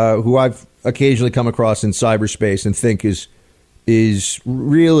Hassan, who I've occasionally come across in cyberspace and think is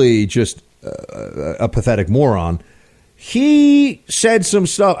really just a pathetic moron, he said some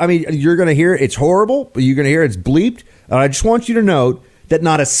stuff. I mean, you're going to hear it. It's horrible, but you're going to hear it's bleeped. And I just want you to note that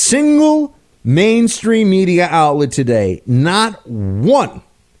not a single mainstream media outlet today, not one.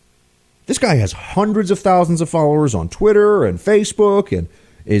 This guy has hundreds of thousands of followers on Twitter and Facebook and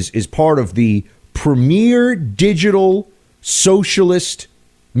is part of the premier digital socialist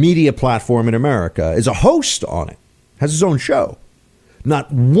media platform in America, is a host on it, has his own show.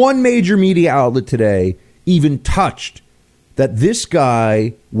 Not one major media outlet today even touched that this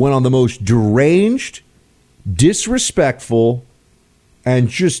guy went on the most deranged, disrespectful, and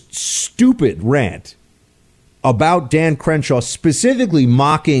just stupid rant about Dan Crenshaw, specifically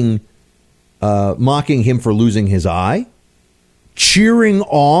mocking him for losing his eye, cheering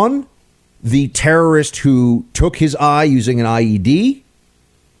on the terrorist who took his eye using an IED,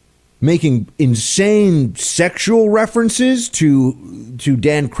 making insane sexual references to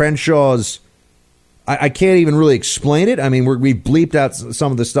Dan Crenshaw's... I can't even really explain it. I mean, we've bleeped out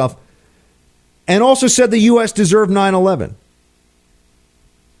some of the stuff. And also said the U.S. deserved 9/11.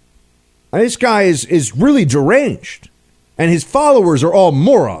 This guy is really deranged. And his followers are all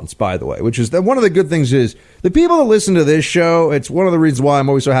morons, by the way, which is that one of the good things is the people that listen to this show, it's one of the reasons why I'm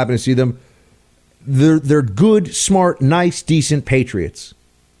always so happy to see them. They're good, smart, nice, decent patriots.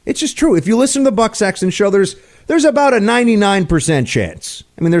 It's just true. If you listen to the Buck Sexton show, there's about a 99% chance.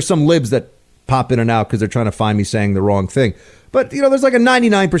 I mean, there's some libs that pop in and out because they're trying to find me saying the wrong thing. But, there's like a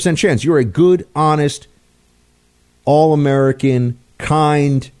 99% chance you're a good, honest, all-American,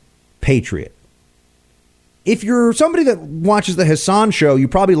 kind patriot. If you're somebody that watches the Hassan show, you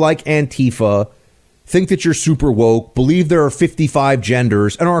probably like Antifa, think that you're super woke, believe there are 55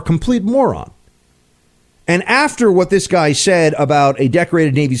 genders, and are a complete moron. And after what this guy said about a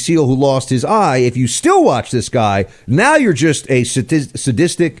decorated Navy SEAL who lost his eye, if you still watch this guy, now you're just a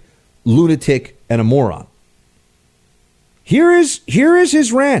sadistic lunatic and a moron. Here is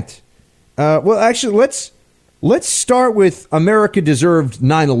his rant. Well, actually, let's start with America deserved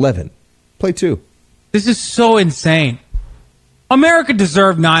 9/11. Play 2. This is so insane. America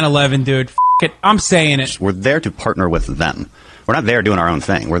deserved 9/11, dude. F it. I'm saying it. We're there to partner with them. We're not there doing our own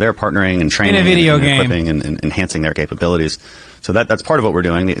thing. We're there partnering and training in a video and game. Equipping and enhancing their capabilities. So that's part of what we're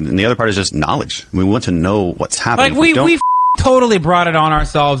doing. And the other part is just knowledge. We want to know what's happening. Like we totally brought it on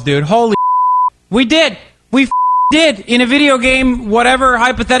ourselves, dude. Holy we did. We did in a video game, whatever,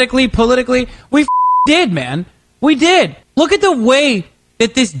 hypothetically, politically. We did, man. We did. Look at the way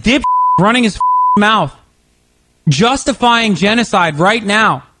that this dip running his mouth, justifying genocide right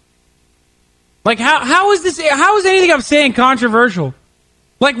now. Like, how is anything I'm saying controversial?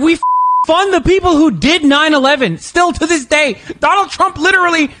 Like, we fund the people who did 9/11 still to this day. Donald Trump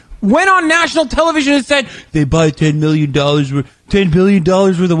literally went on national television and said they buy $10 billion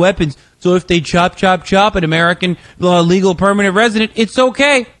worth of weapons. So if they chop an American legal permanent resident, it's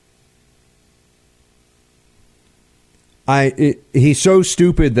okay. He's so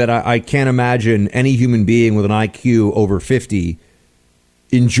stupid that I can't imagine any human being with an IQ over 50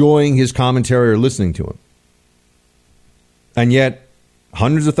 enjoying his commentary or listening to him. And yet,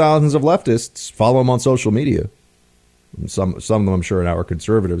 hundreds of thousands of leftists follow him on social media. Some of them, I'm sure, are our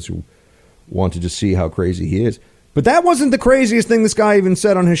conservatives who want to just see how crazy he is. But that wasn't the craziest thing this guy even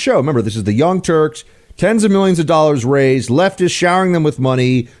said on his show. Remember, this is the Young Turks, tens of millions of dollars raised, leftists showering them with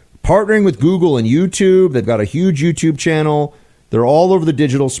money, partnering with Google and YouTube. They've got a huge YouTube channel. They're all over the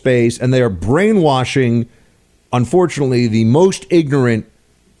digital space, and they are brainwashing, unfortunately, the most ignorant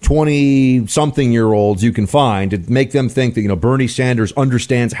 20-something-year-olds you can find to make them think that, Bernie Sanders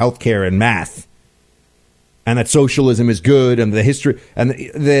understands healthcare and math, and that socialism is good, and the history, and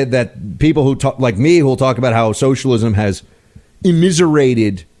that people who talk like me who will talk about how socialism has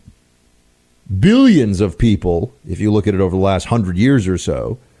immiserated billions of people. If you look at it over the last 100 years or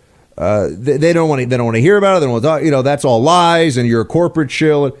so, they don't want to hear about it. They don't want to, that's all lies, and you're a corporate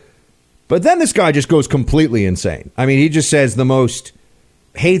shill. But then this guy just goes completely insane. I mean, he just says the most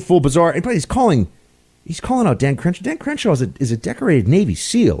hateful, bizarre. But he's calling out Dan Crenshaw. Dan Crenshaw is a decorated Navy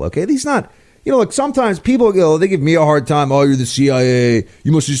SEAL. Okay, he's not. Like sometimes people, they give me a hard time. Oh, you're the CIA.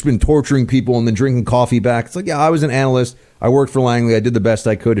 You must have just been torturing people and then drinking coffee back. It's like, yeah, I was an analyst. I worked for Langley. I did the best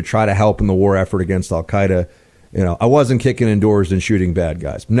I could to try to help in the war effort against Al Qaeda. I wasn't kicking in doors and shooting bad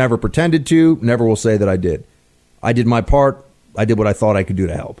guys. Never pretended to. Never will say that I did. I did my part. I did what I thought I could do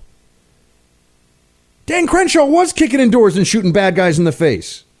to help. Dan Crenshaw was kicking in doors and shooting bad guys in the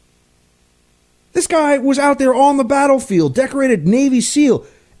face. This guy was out there on the battlefield, decorated Navy SEAL.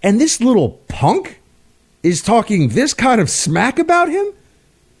 And this little punk is talking this kind of smack about him?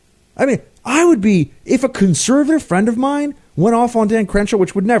 I mean, I would be, if a conservative friend of mine went off on Dan Crenshaw,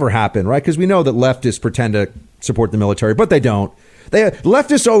 which would never happen, right? Because we know that leftists pretend to support the military, but they don't.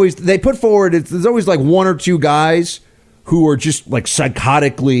 Leftists always, they put forward, there's always like one or two guys who are just like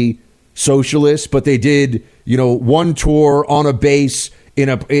psychotically socialists, but they did, one tour on a base in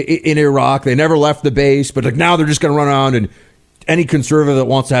Iraq. They never left the base, but like now they're just going to run around, and any conservative that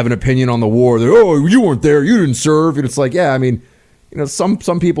wants to have an opinion on the war, oh, you weren't there, you didn't serve. And it's like, yeah, I mean, some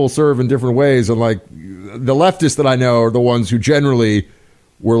people serve in different ways. And like the leftists that I know are the ones who generally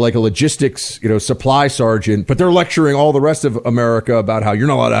were like a logistics, supply sergeant, but they're lecturing all the rest of America about how you're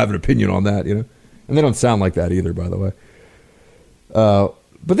not allowed to have an opinion on that, And they don't sound like that either, by the way.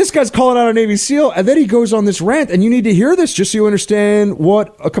 But this guy's calling out a Navy SEAL, and then he goes on this rant, and you need to hear this just so you understand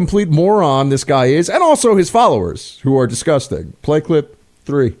what a complete moron this guy is, and also his followers, who are disgusting. Play clip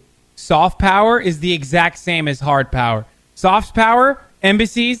 3. Soft power is the exact same as hard power. Soft power,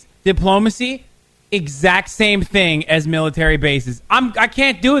 embassies, diplomacy, exact same thing as military bases. I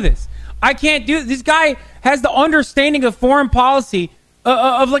can't do this. This guy has the understanding of foreign policy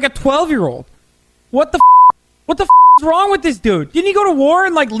of like a 12-year-old. What the is wrong with this dude? Didn't he go to war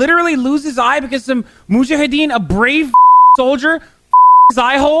and like literally lose his eye because some mujahideen, a brave soldier, his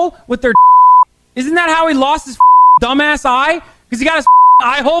eye hole with their? Isn't that how he lost his dumbass eye? Because he got his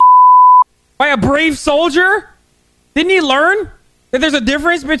eye hole by a brave soldier? Didn't he learn that there's a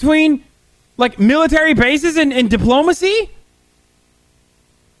difference between like military bases and diplomacy?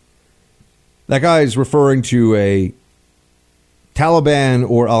 That guy is referring to a Taliban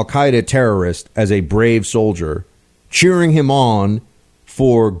or Al Qaeda terrorist as a brave soldier, cheering him on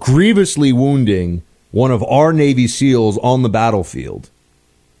for grievously wounding one of our Navy SEALs on the battlefield,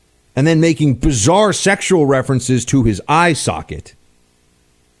 and then making bizarre sexual references to his eye socket.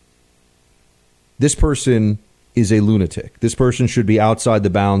 This person is a lunatic. This person should be outside the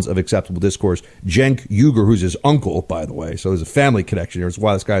bounds of acceptable discourse. Cenk Uygur, who's his uncle, by the way, so there's a family connection here. That's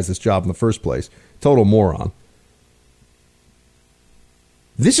why this guy has this job in the first place. Total moron.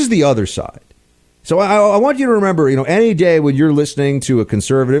 This is the other side. So I want you to remember, any day when you're listening to a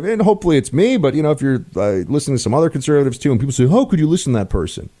conservative, and hopefully it's me, but, if you're listening to some other conservatives too, and people say, how could you listen to that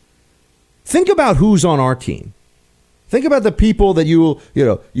person? Think about who's on our team. Think about the people that you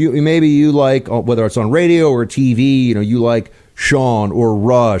like, whether it's on radio or TV, you like Sean or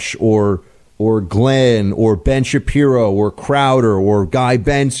Rush or or Glenn or Ben Shapiro or Crowder or Guy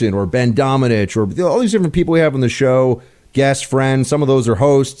Benson or Ben Domenech or all these different people we have on the show, guest friends, some of those are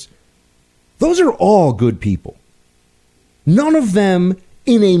hosts. Those are all good people. None of them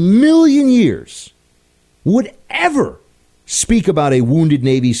in a million years would ever speak about a wounded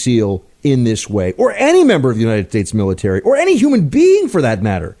Navy SEAL in this way, or any member of the United States military, or any human being for that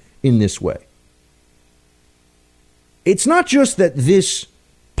matter, in this way. It's not just that this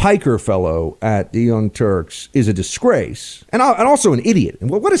Piker fellow at the Young Turks is a disgrace and also an idiot. And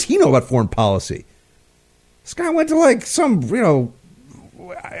what does he know about foreign policy? This guy went to like some, I'm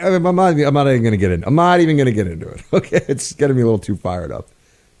not even going to get in. I'm not even going to get into it. Okay, it's getting me a little too fired up.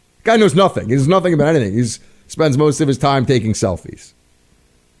 Guy knows nothing. He knows nothing about anything. He spends most of his time taking selfies.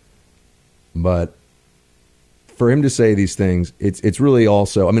 But for him to say these things, it's really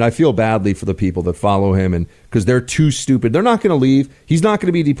also, I mean, I feel badly for the people that follow him, and because they're too stupid. They're not going to leave. He's not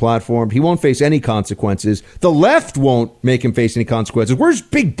going to be deplatformed. He won't face any consequences. The left won't make him face any consequences. Where's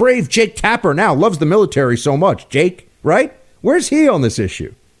big, brave Jake Tapper now? Loves the military so much. Jake, right? Where's he on this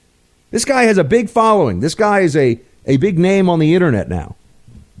issue? This guy has a big following. This guy is a big name on the internet now.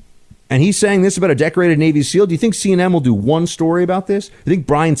 And he's saying this about a decorated Navy SEAL. Do you think CNN will do one story about this? Do you think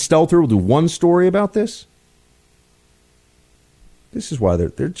Brian Stelter will do one story about this? This is why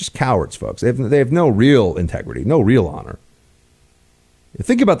they're just cowards, folks. They have no real integrity, no real honor.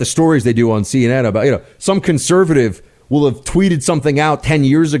 Think about the stories they do on CNN about, some conservative will have tweeted something out 10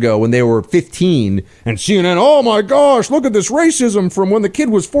 years ago when they were 15, and CNN, oh my gosh, look at this racism from when the kid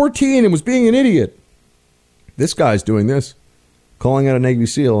was 14 and was being an idiot. This guy's doing this, calling out a Navy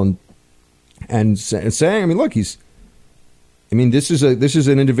SEAL and saying, I mean, look, this is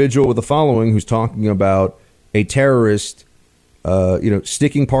an individual with a following who's talking about a terrorist,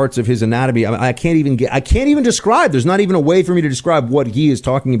 sticking parts of his anatomy. I mean, I can't even describe. There's not even a way for me to describe what he is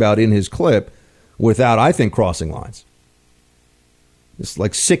talking about in his clip without, I think, crossing lines. This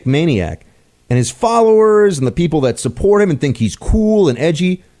like sick maniac, and his followers and the people that support him and think he's cool and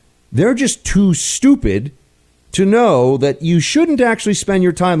edgy, they're just too stupid to know that you shouldn't actually spend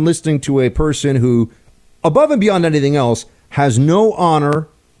your time listening to a person who, above and beyond anything else, has no honor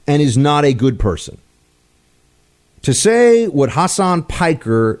and is not a good person. To say what Hassan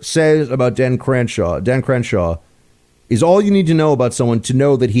Piker says about Dan Crenshaw is all you need to know about someone to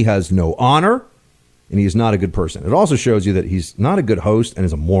know that he has no honor and he is not a good person. It also shows you that he's not a good host and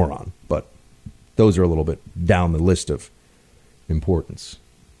is a moron, but those are a little bit down the list of importance.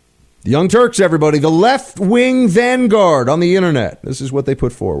 The Young Turks, everybody, the left-wing vanguard on the internet. This is what they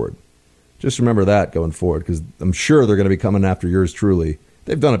put forward. Just remember that going forward, because I'm sure they're going to be coming after yours truly.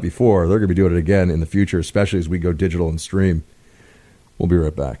 They've done it before. They're going to be doing it again in the future, especially as we go digital and stream. We'll be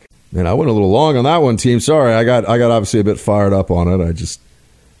right back. Man, I went a little long on that one, team. Sorry, I got obviously a bit fired up on it.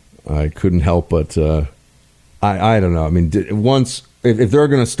 I couldn't help but, I don't know. I mean, if they're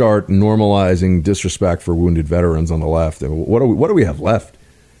going to start normalizing disrespect for wounded veterans on the left, what do we have left?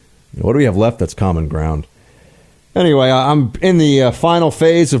 What do we have left that's common ground? Anyway, I'm in the final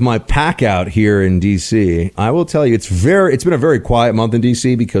phase of my pack out here in D.C. I will tell you, it's been a very quiet month in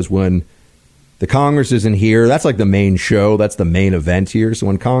D.C. because when the Congress isn't here, that's like the main show. That's the main event here. So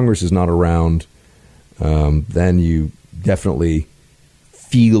when Congress is not around, then you definitely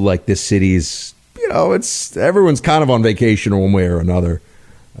feel like this city's, everyone's kind of on vacation one way or another.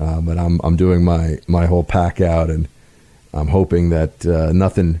 But I'm doing my whole pack out, and I'm hoping that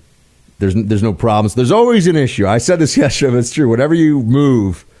nothing. There's no problems. There's always an issue. I said this yesterday, but it's true. Whenever you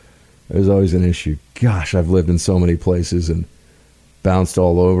move, there's always an issue. Gosh, I've lived in so many places and bounced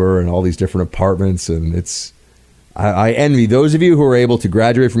all over and all these different apartments. And I envy those of you who are able to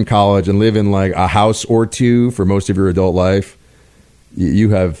graduate from college and live in like a house or two for most of your adult life.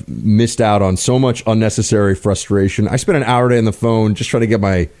 You have missed out on so much unnecessary frustration. I spent an hour a day on the phone just trying to get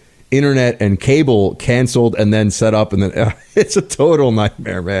my internet and cable canceled and then set up, and then it's a total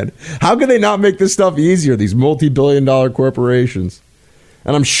nightmare, man. How can they not make this stuff easier, these multi-billion-dollar corporations?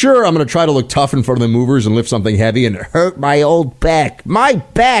 And I'm sure I'm going to try to look tough in front of the movers and lift something heavy and hurt my old back. My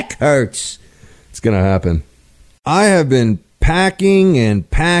back hurts. It's going to happen. I have been packing and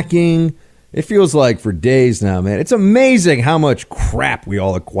packing. It feels like for days now, man. It's amazing how much crap we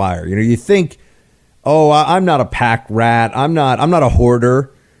all acquire. You think, I'm not a pack rat. I'm not a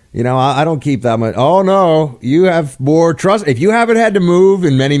hoarder. I don't keep that much. Oh, no, you have more trust. If you haven't had to move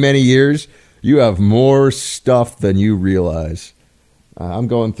in many, many years, you have more stuff than you realize. I'm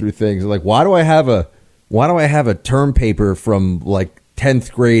going through things like, why do I have a term paper from like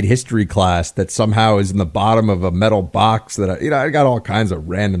 10th grade history class that somehow is in the bottom of a metal box that I got all kinds of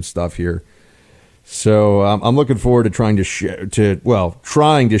random stuff here. So I'm looking forward to trying to shed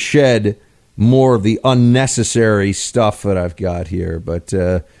more of the unnecessary stuff that I've got here. But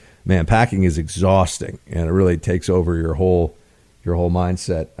man, packing is exhausting, and it really takes over your whole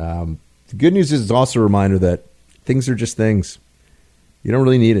mindset. The good news is it's also a reminder that things are just things. You don't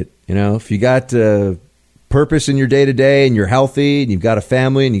really need it. If you got purpose in your day to day, and you're healthy, and you've got a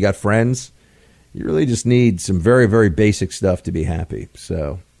family, and you got friends, you really just need some very, very basic stuff to be happy.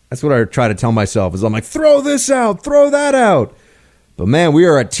 So that's what I try to tell myself. Is I'm like, throw this out, throw that out. But man, we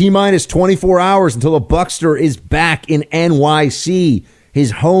are at T-minus 24 hours until the Buckster is back in NYC,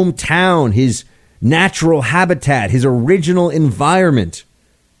 his hometown, his natural habitat, his original environment.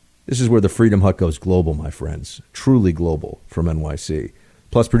 This is where the Freedom Hut goes global, my friends. Truly global from NYC.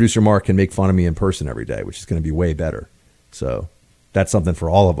 Plus, producer Mark can make fun of me in person every day, which is going to be way better. So that's something for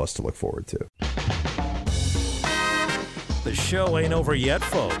all of us to look forward to. The show ain't over yet,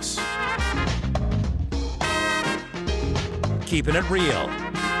 folks. Keeping it real.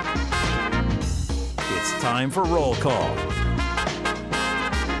 It's time for roll call.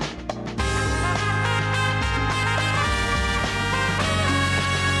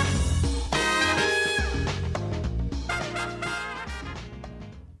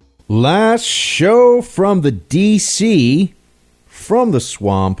 Last show from the DC, from the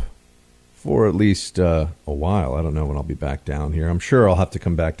swamp, for at least a while. I don't know when I'll be back down here. I'm sure I'll have to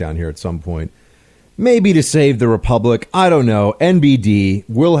come back down here at some point. Maybe to save the Republic. I don't know. NBD.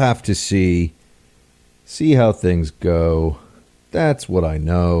 We'll have to see. See how things go. That's what I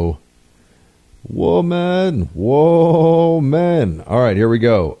know. Woman. All right, here we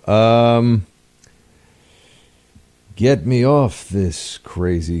go. Get me off this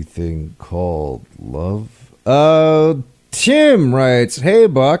crazy thing called love. Tim writes, hey,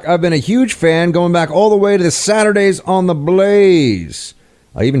 Buck, I've been a huge fan going back all the way to the Saturdays on the Blaze.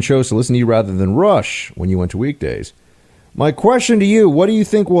 I even chose to listen to you rather than Rush when you went to weekdays. My question to you, what do you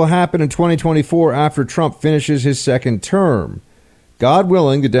think will happen in 2024 after Trump finishes his second term? God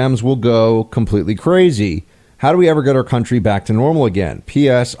willing, the Dems will go completely crazy. How do we ever get our country back to normal again?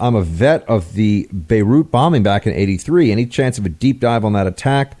 P.S. I'm a vet of the Beirut bombing back in '83. Any chance of a deep dive on that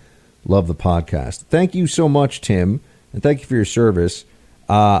attack? Love the podcast. Thank you so much, Tim, and thank you for your service.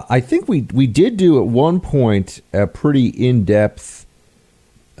 I think we did do at one point a pretty in-depth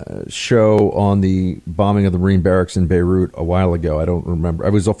show on the bombing of the Marine barracks in Beirut a while ago. I don't remember.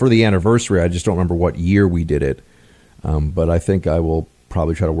 It was for the anniversary. I just don't remember what year we did it. But I think I will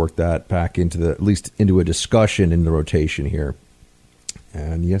probably try to work that back into at least into a discussion in the rotation here.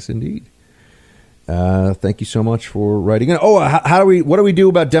 And yes, indeed. Thank you so much for writing in. Oh, what do we do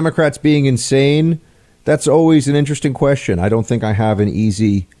about Democrats being insane? That's always an interesting question. I don't think I have a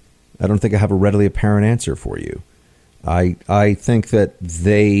readily apparent answer for you. I think that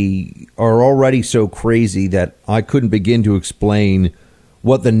they are already so crazy that I couldn't begin to explain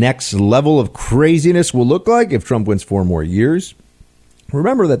what the next level of craziness will look like if Trump wins 4 more years.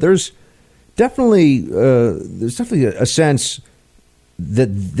 Remember that there's definitely a sense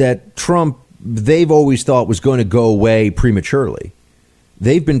that Trump, they've always thought was going to go away prematurely.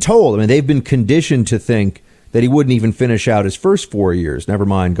 They've been told, they've been conditioned to think that he wouldn't even finish out his first 4 years, never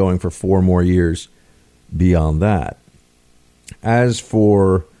mind going for 4 more years beyond that. As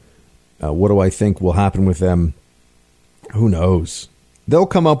for what do I think will happen with them, who knows? They'll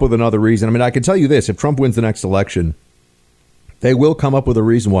come up with another reason. I can tell you this, if Trump wins the next election, they will come up with a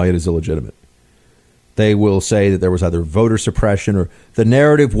reason why it is illegitimate. They will say that there was either voter suppression, or the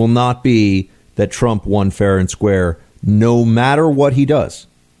narrative will not be that Trump won fair and square no matter what he does.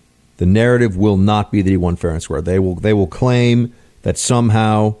 The narrative will not be that he won fair and square. They will claim that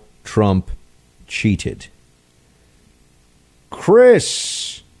somehow Trump cheated.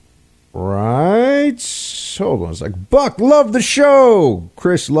 Chris, right? Hold on a sec. Buck, love the show.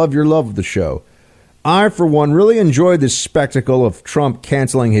 Chris, love of the show. I, for one, really enjoyed this spectacle of Trump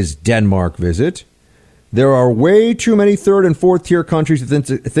canceling his Denmark visit. There are way too many third and fourth tier countries that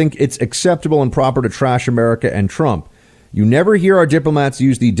think it's acceptable and proper to trash America and Trump. You never hear our diplomats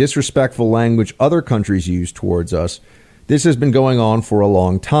use the disrespectful language other countries use towards us. This has been going on for a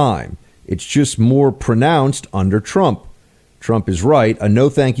long time. It's just more pronounced under Trump. Trump is right. A no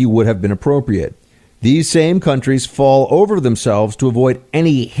thank you would have been appropriate. These same countries fall over themselves to avoid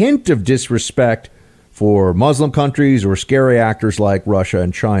any hint of disrespect for Muslim countries or scary actors like Russia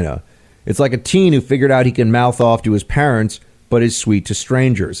and China. It's like a teen who figured out he can mouth off to his parents, but is sweet to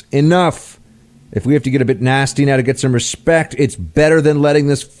strangers. Enough. If we have to get a bit nasty now to get some respect, it's better than letting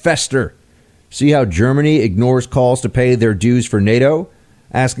this fester. See how Germany ignores calls to pay their dues for NATO?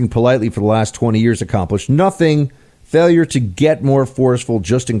 Asking politely for the last 20 years accomplished nothing. Failure to get more forceful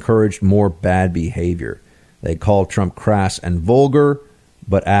just encouraged more bad behavior. They call Trump crass and vulgar,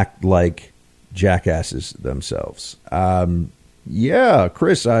 but act like jackasses themselves. Yeah,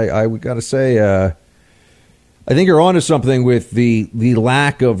 Chris, I got to say, I think you're onto something with the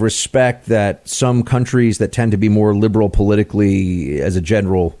lack of respect that some countries that tend to be more liberal politically as a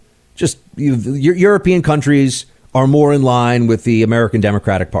general, just European countries are more in line with the American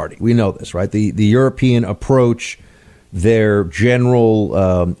Democratic Party. We know this, right? The European approach, their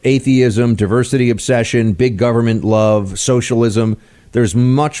general atheism, diversity obsession, big government love, socialism. There's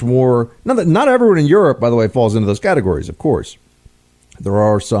much more. Not everyone in Europe, by the way, falls into those categories, of course. There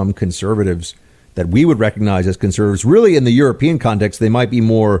are some conservatives that we would recognize as conservatives. Really, in the European context, they might be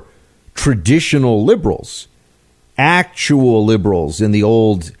more traditional liberals, actual liberals in the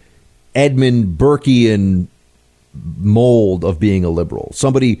old Edmund Burkean mold of being a liberal.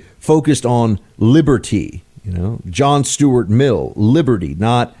 Somebody focused on liberty, John Stuart Mill, liberty,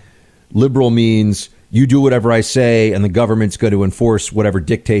 not liberal means you do whatever I say and the government's going to enforce whatever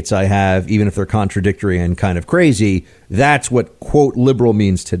dictates I have, even if they're contradictory and kind of crazy. That's what, quote, liberal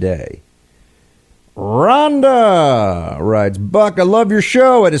means today. Rhonda writes, Buck, I love your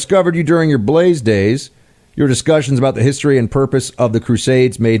show. I discovered you during your Blaze days. Your discussions about the history and purpose of the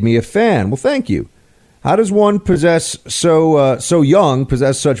Crusades made me a fan. Well, thank you. How does one so young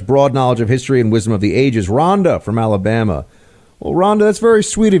possess such broad knowledge of history and wisdom of the ages? Rhonda from Alabama. Well, Rhonda, that's very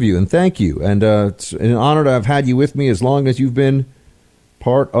sweet of you, and thank you. And it's an honor to have had you with me as long as you've been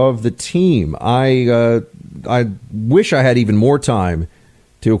part of the team. I wish I had even more time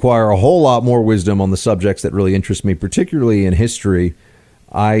to acquire a whole lot more wisdom on the subjects that really interest me, particularly in history.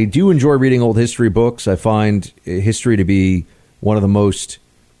 I do enjoy reading old history books. I find history to be one of the most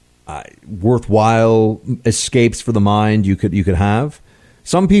worthwhile escapes for the mind you could have.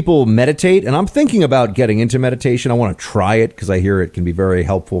 Some people meditate, and I'm thinking about getting into meditation. I want to try it because I hear it can be very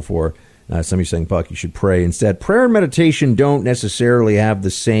helpful for some of you saying, Buck, you should pray instead. Prayer and meditation don't necessarily have the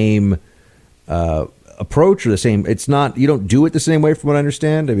same approach or the same. It's not, you don't do it the same way from what I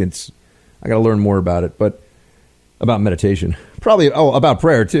understand. I mean, I got to learn more about it, but about meditation, probably, about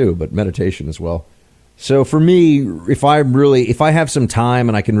prayer too, but meditation as well. So for me, if I have some time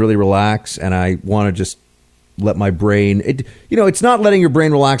and I can really relax and I want to just let my brain, it's not letting your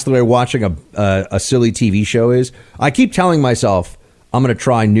brain relax the way watching a silly TV show is. I keep telling myself I'm going to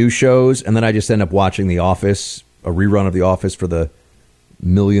try new shows, and then I just end up watching The Office, a rerun of The Office for the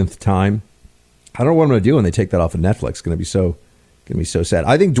millionth time. I don't know what I'm going to do when they take that off of Netflix. It's going to be so sad.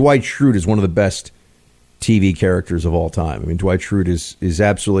 I think Dwight Schrute is one of the best TV characters of all time. I mean, Dwight Schrute is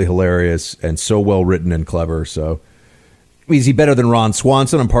absolutely hilarious and so well written and clever. So, is he better than Ron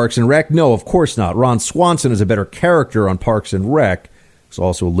Swanson on Parks and Rec? No, of course not. Ron Swanson is a better character on Parks and Rec. He's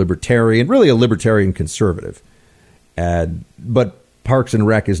also a libertarian, really a libertarian conservative. But Parks and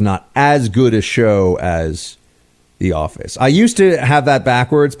Rec is not as good a show as The Office. I used to have that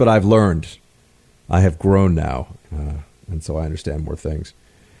backwards, but I've learned. I have grown now, and so I understand more things.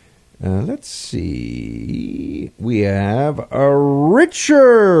 Let's see. We have a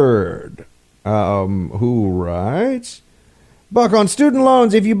Richard who writes, Buck, on student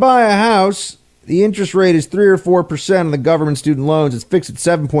loans, if you buy a house, the interest rate is 3 or 4% of the government student loans. It's fixed at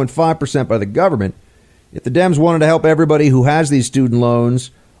 7.5% by the government. If the Dems wanted to help everybody who has these student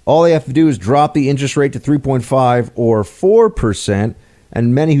loans, all they have to do is drop the interest rate to 3.5 or 4%,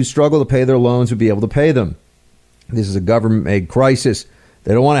 and many who struggle to pay their loans would be able to pay them. This is a government-made crisis.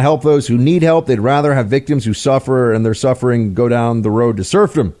 They don't want to help those who need help. They'd rather have victims who suffer and their suffering go down the road to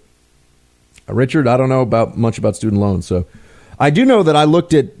serfdom. Richard, I don't know much about student loans, so I do know that I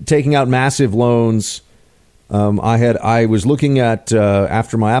looked at taking out massive loans. I was looking at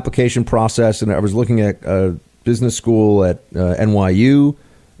after my application process, and I was looking at business school at NYU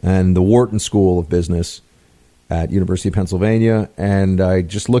and the Wharton School of Business at University of Pennsylvania, and I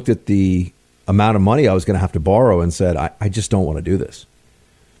just looked at the amount of money I was going to have to borrow and said, I just don't want to do this.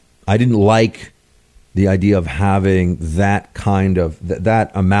 I didn't like the idea of having that kind of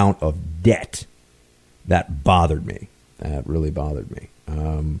that amount of debt. That bothered me. That really bothered me.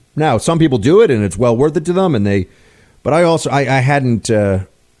 Now, some people do it, and it's well worth it to them. But I hadn't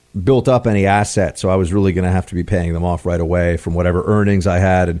built up any assets, so I was really going to have to be paying them off right away from whatever earnings I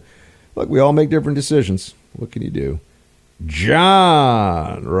had. And look, we all make different decisions. What can you do?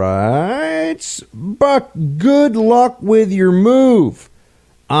 John writes, Buck, good luck with your move.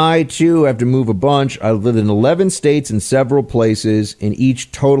 I, too, have to move a bunch. I live in 11 states and several places, in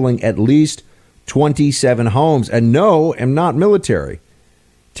each totaling at least 27 homes. And no, am not military.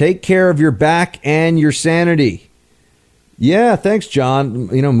 Take care of your back and your sanity. Yeah, thanks, John.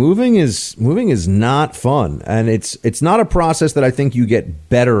 Moving is not fun. And it's not a process that I think you get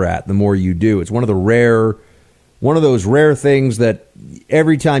better at the more you do. It's one of the rare one of those rare things that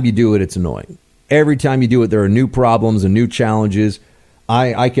every time you do it, it's annoying. Every time you do it, there are new problems and new challenges.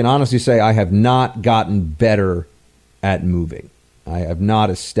 I can honestly say I have not gotten better at moving. I have not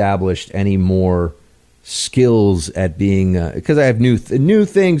established any more skills at being, because I have new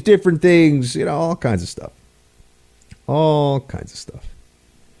things, different things, all kinds of stuff. All kinds of stuff.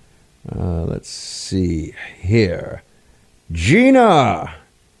 Let's see here. Gina.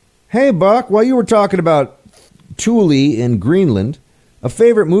 Hey, Buck, while you were talking about Thule in Greenland, a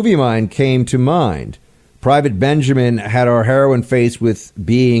favorite movie of mine came to mind. Private Benjamin had our heroine faced with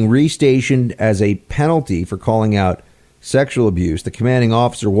being restationed as a penalty for calling out sexual abuse. The commanding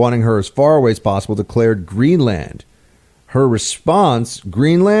officer, wanting her as far away as possible, declared Greenland. Her response,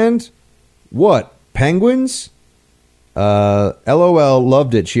 Greenland? What, penguins? LOL,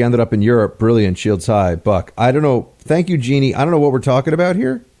 loved it. She ended up in Europe. Brilliant. Shields high. Buck. I don't know. Thank you, Jeannie. I don't know what we're talking about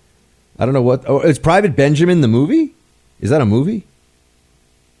here. I don't know what. Oh, is Private Benjamin the movie? Is that a movie?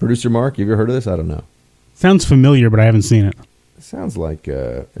 Producer Mark, you ever heard of this? I don't know. Sounds familiar, but I haven't seen it. It sounds like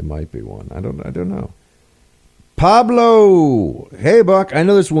it might be one. I don't know. Pablo. Hey, Buck. I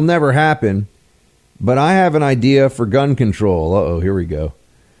know this will never happen, but I have an idea for gun control. Uh-oh, here we go.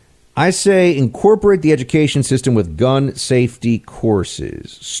 I say incorporate the education system with gun safety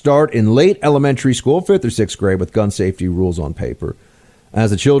courses. Start in late elementary school, 5th or 6th grade, with gun safety rules on paper.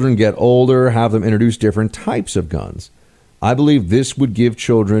 As the children get older, have them introduce different types of guns. I believe this would give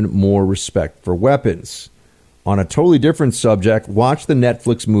children more respect for weapons. On a totally different subject, watch the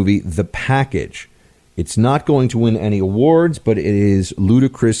Netflix movie The Package. It's not going to win any awards, but it is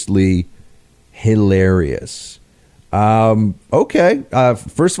ludicrously hilarious. Okay.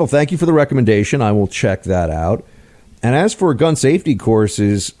 First of all, thank you for the recommendation. I will check that out. And as for gun safety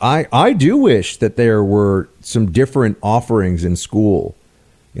courses, I do wish that there were some different offerings in school.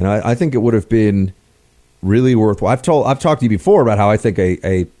 I think it would have been really worthwhile. I've talked to you before about how I think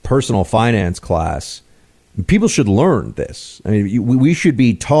a personal finance class, people should learn this. I mean, we should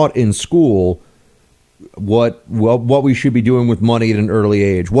be taught in school what we should be doing with money at an early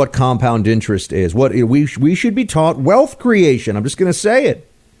age, what compound interest is, what we should be taught wealth creation. I'm just going to say it.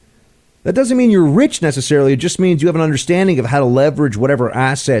 That doesn't mean you're rich necessarily. It just means you have an understanding of how to leverage whatever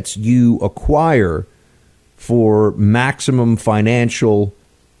assets you acquire for maximum financial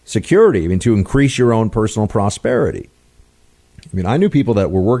security. I mean, to increase your own personal prosperity. I mean, I knew people that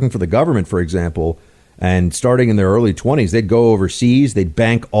were working for the government, for example, and starting in their early 20s, they'd go overseas, they'd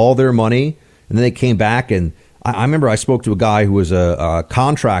bank all their money, and then they came back. And I remember I spoke to a guy who was a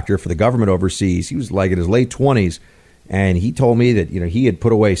contractor for the government overseas. He was like in his late 20s. And he told me that, he had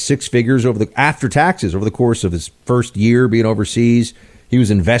put away 6 figures after taxes over the course of his first year being overseas. He was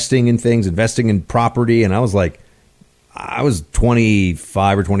investing in things, investing in property. And I was like, I was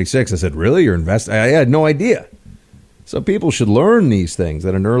 25 or 26. I said, really? You're investing? I had no idea. So people should learn these things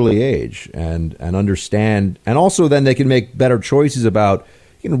at an early age and understand. And also then they can make better choices about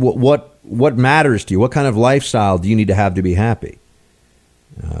what matters to you. What kind of lifestyle do you need to have be happy?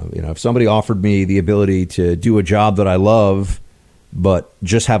 If somebody offered me the ability to do a job that I love, but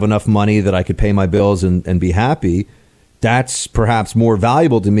just have enough money that I could pay my bills and be happy, that's perhaps more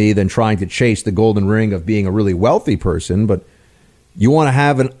valuable to me than trying to chase the golden ring of being a really wealthy person. But you want to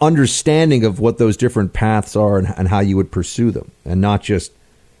have an understanding of what those different paths are and how you would pursue them and not just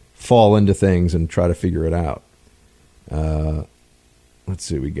fall into things and try to figure it out. Let's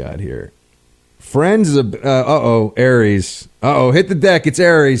see what we got here. Friends is Aries. Hit the deck. It's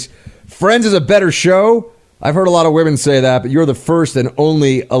Aries. Friends is a better show. I've heard a lot of women say that, but you're the first and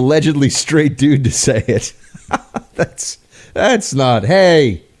only allegedly straight dude to say it. That's not.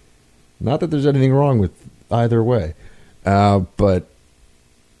 Hey, not that there's anything wrong with either way, but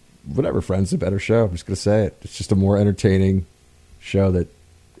whatever. Friends is a better show. I'm just gonna say it. It's just a more entertaining show that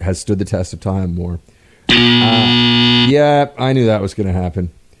has stood the test of time more. Yeah, I knew that was gonna happen.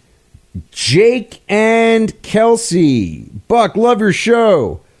 Jake and Kelsey. Buck, love your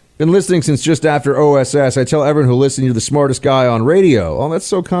show. Been listening since just after OSS. I tell everyone who listens you're the smartest guy on radio. Oh, that's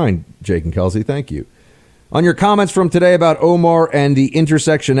so kind, Jake and Kelsey. Thank you. On your comments from today about Omar and the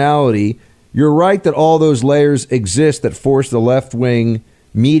intersectionality, you're right that all those layers exist that force the left-wing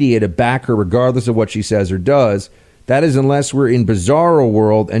media to back her regardless of what she says or does. That is unless we're in bizarro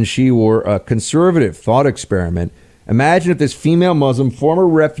world and she were a conservative thought experiment. Imagine if this female Muslim, former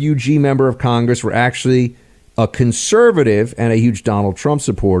refugee member of Congress, were actually a conservative and a huge Donald Trump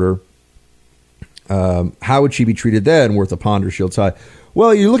supporter. How would she be treated then? Worth a ponder, Shields high.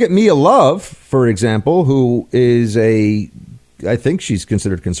 Well, you look at Mia Love, for example, who is I think she's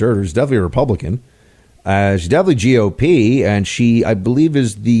considered conservative. She's definitely a Republican. She's definitely GOP, and she, I believe,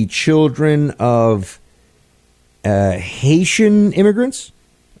 is the children of Haitian immigrants.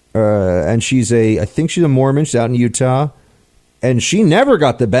 And I think she's a Mormon. She's out in Utah. And she never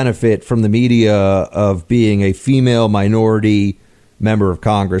got the benefit from the media of being a female minority member of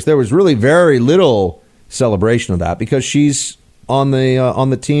Congress. There was really very little celebration of that because she's on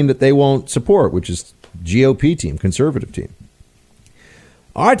the team that they won't support, which is GOP team, conservative team.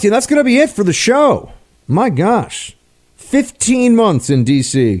 All right, team, that's going to be it for the show. My gosh. 15 months in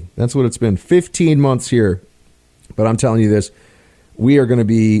D.C. That's what it's been. 15 months here. But I'm telling you this, we are going to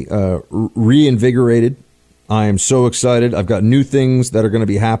be reinvigorated. I am so excited. I've got new things that are going to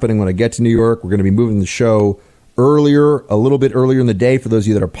be happening when I get to New York. We're going to be moving the show a little bit earlier in the day for those of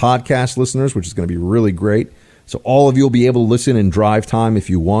you that are podcast listeners, which is going to be really great. So all of you will be able to listen in drive time if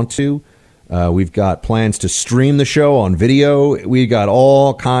you want to. We've got plans to stream the show on video. We got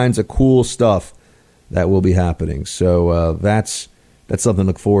all kinds of cool stuff that will be happening. So that's something to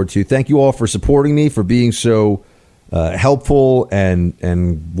look forward to. Thank you all for supporting me, for being so helpful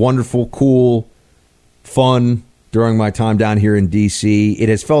and wonderful, cool, fun during my time down here in D.C. It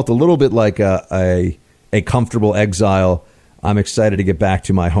has felt a little bit like a comfortable exile. I'm excited to get back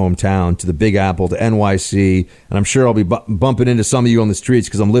to my hometown, to the Big Apple, to NYC, and I'm sure I'll be bumping into some of you on the streets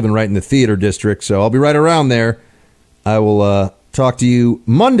because I'm living right in the theater district, so I'll be right around there. I will talk to you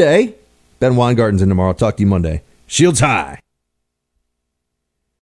Monday. Ben Weingarten's in tomorrow. I'll talk to you Monday. Shields high.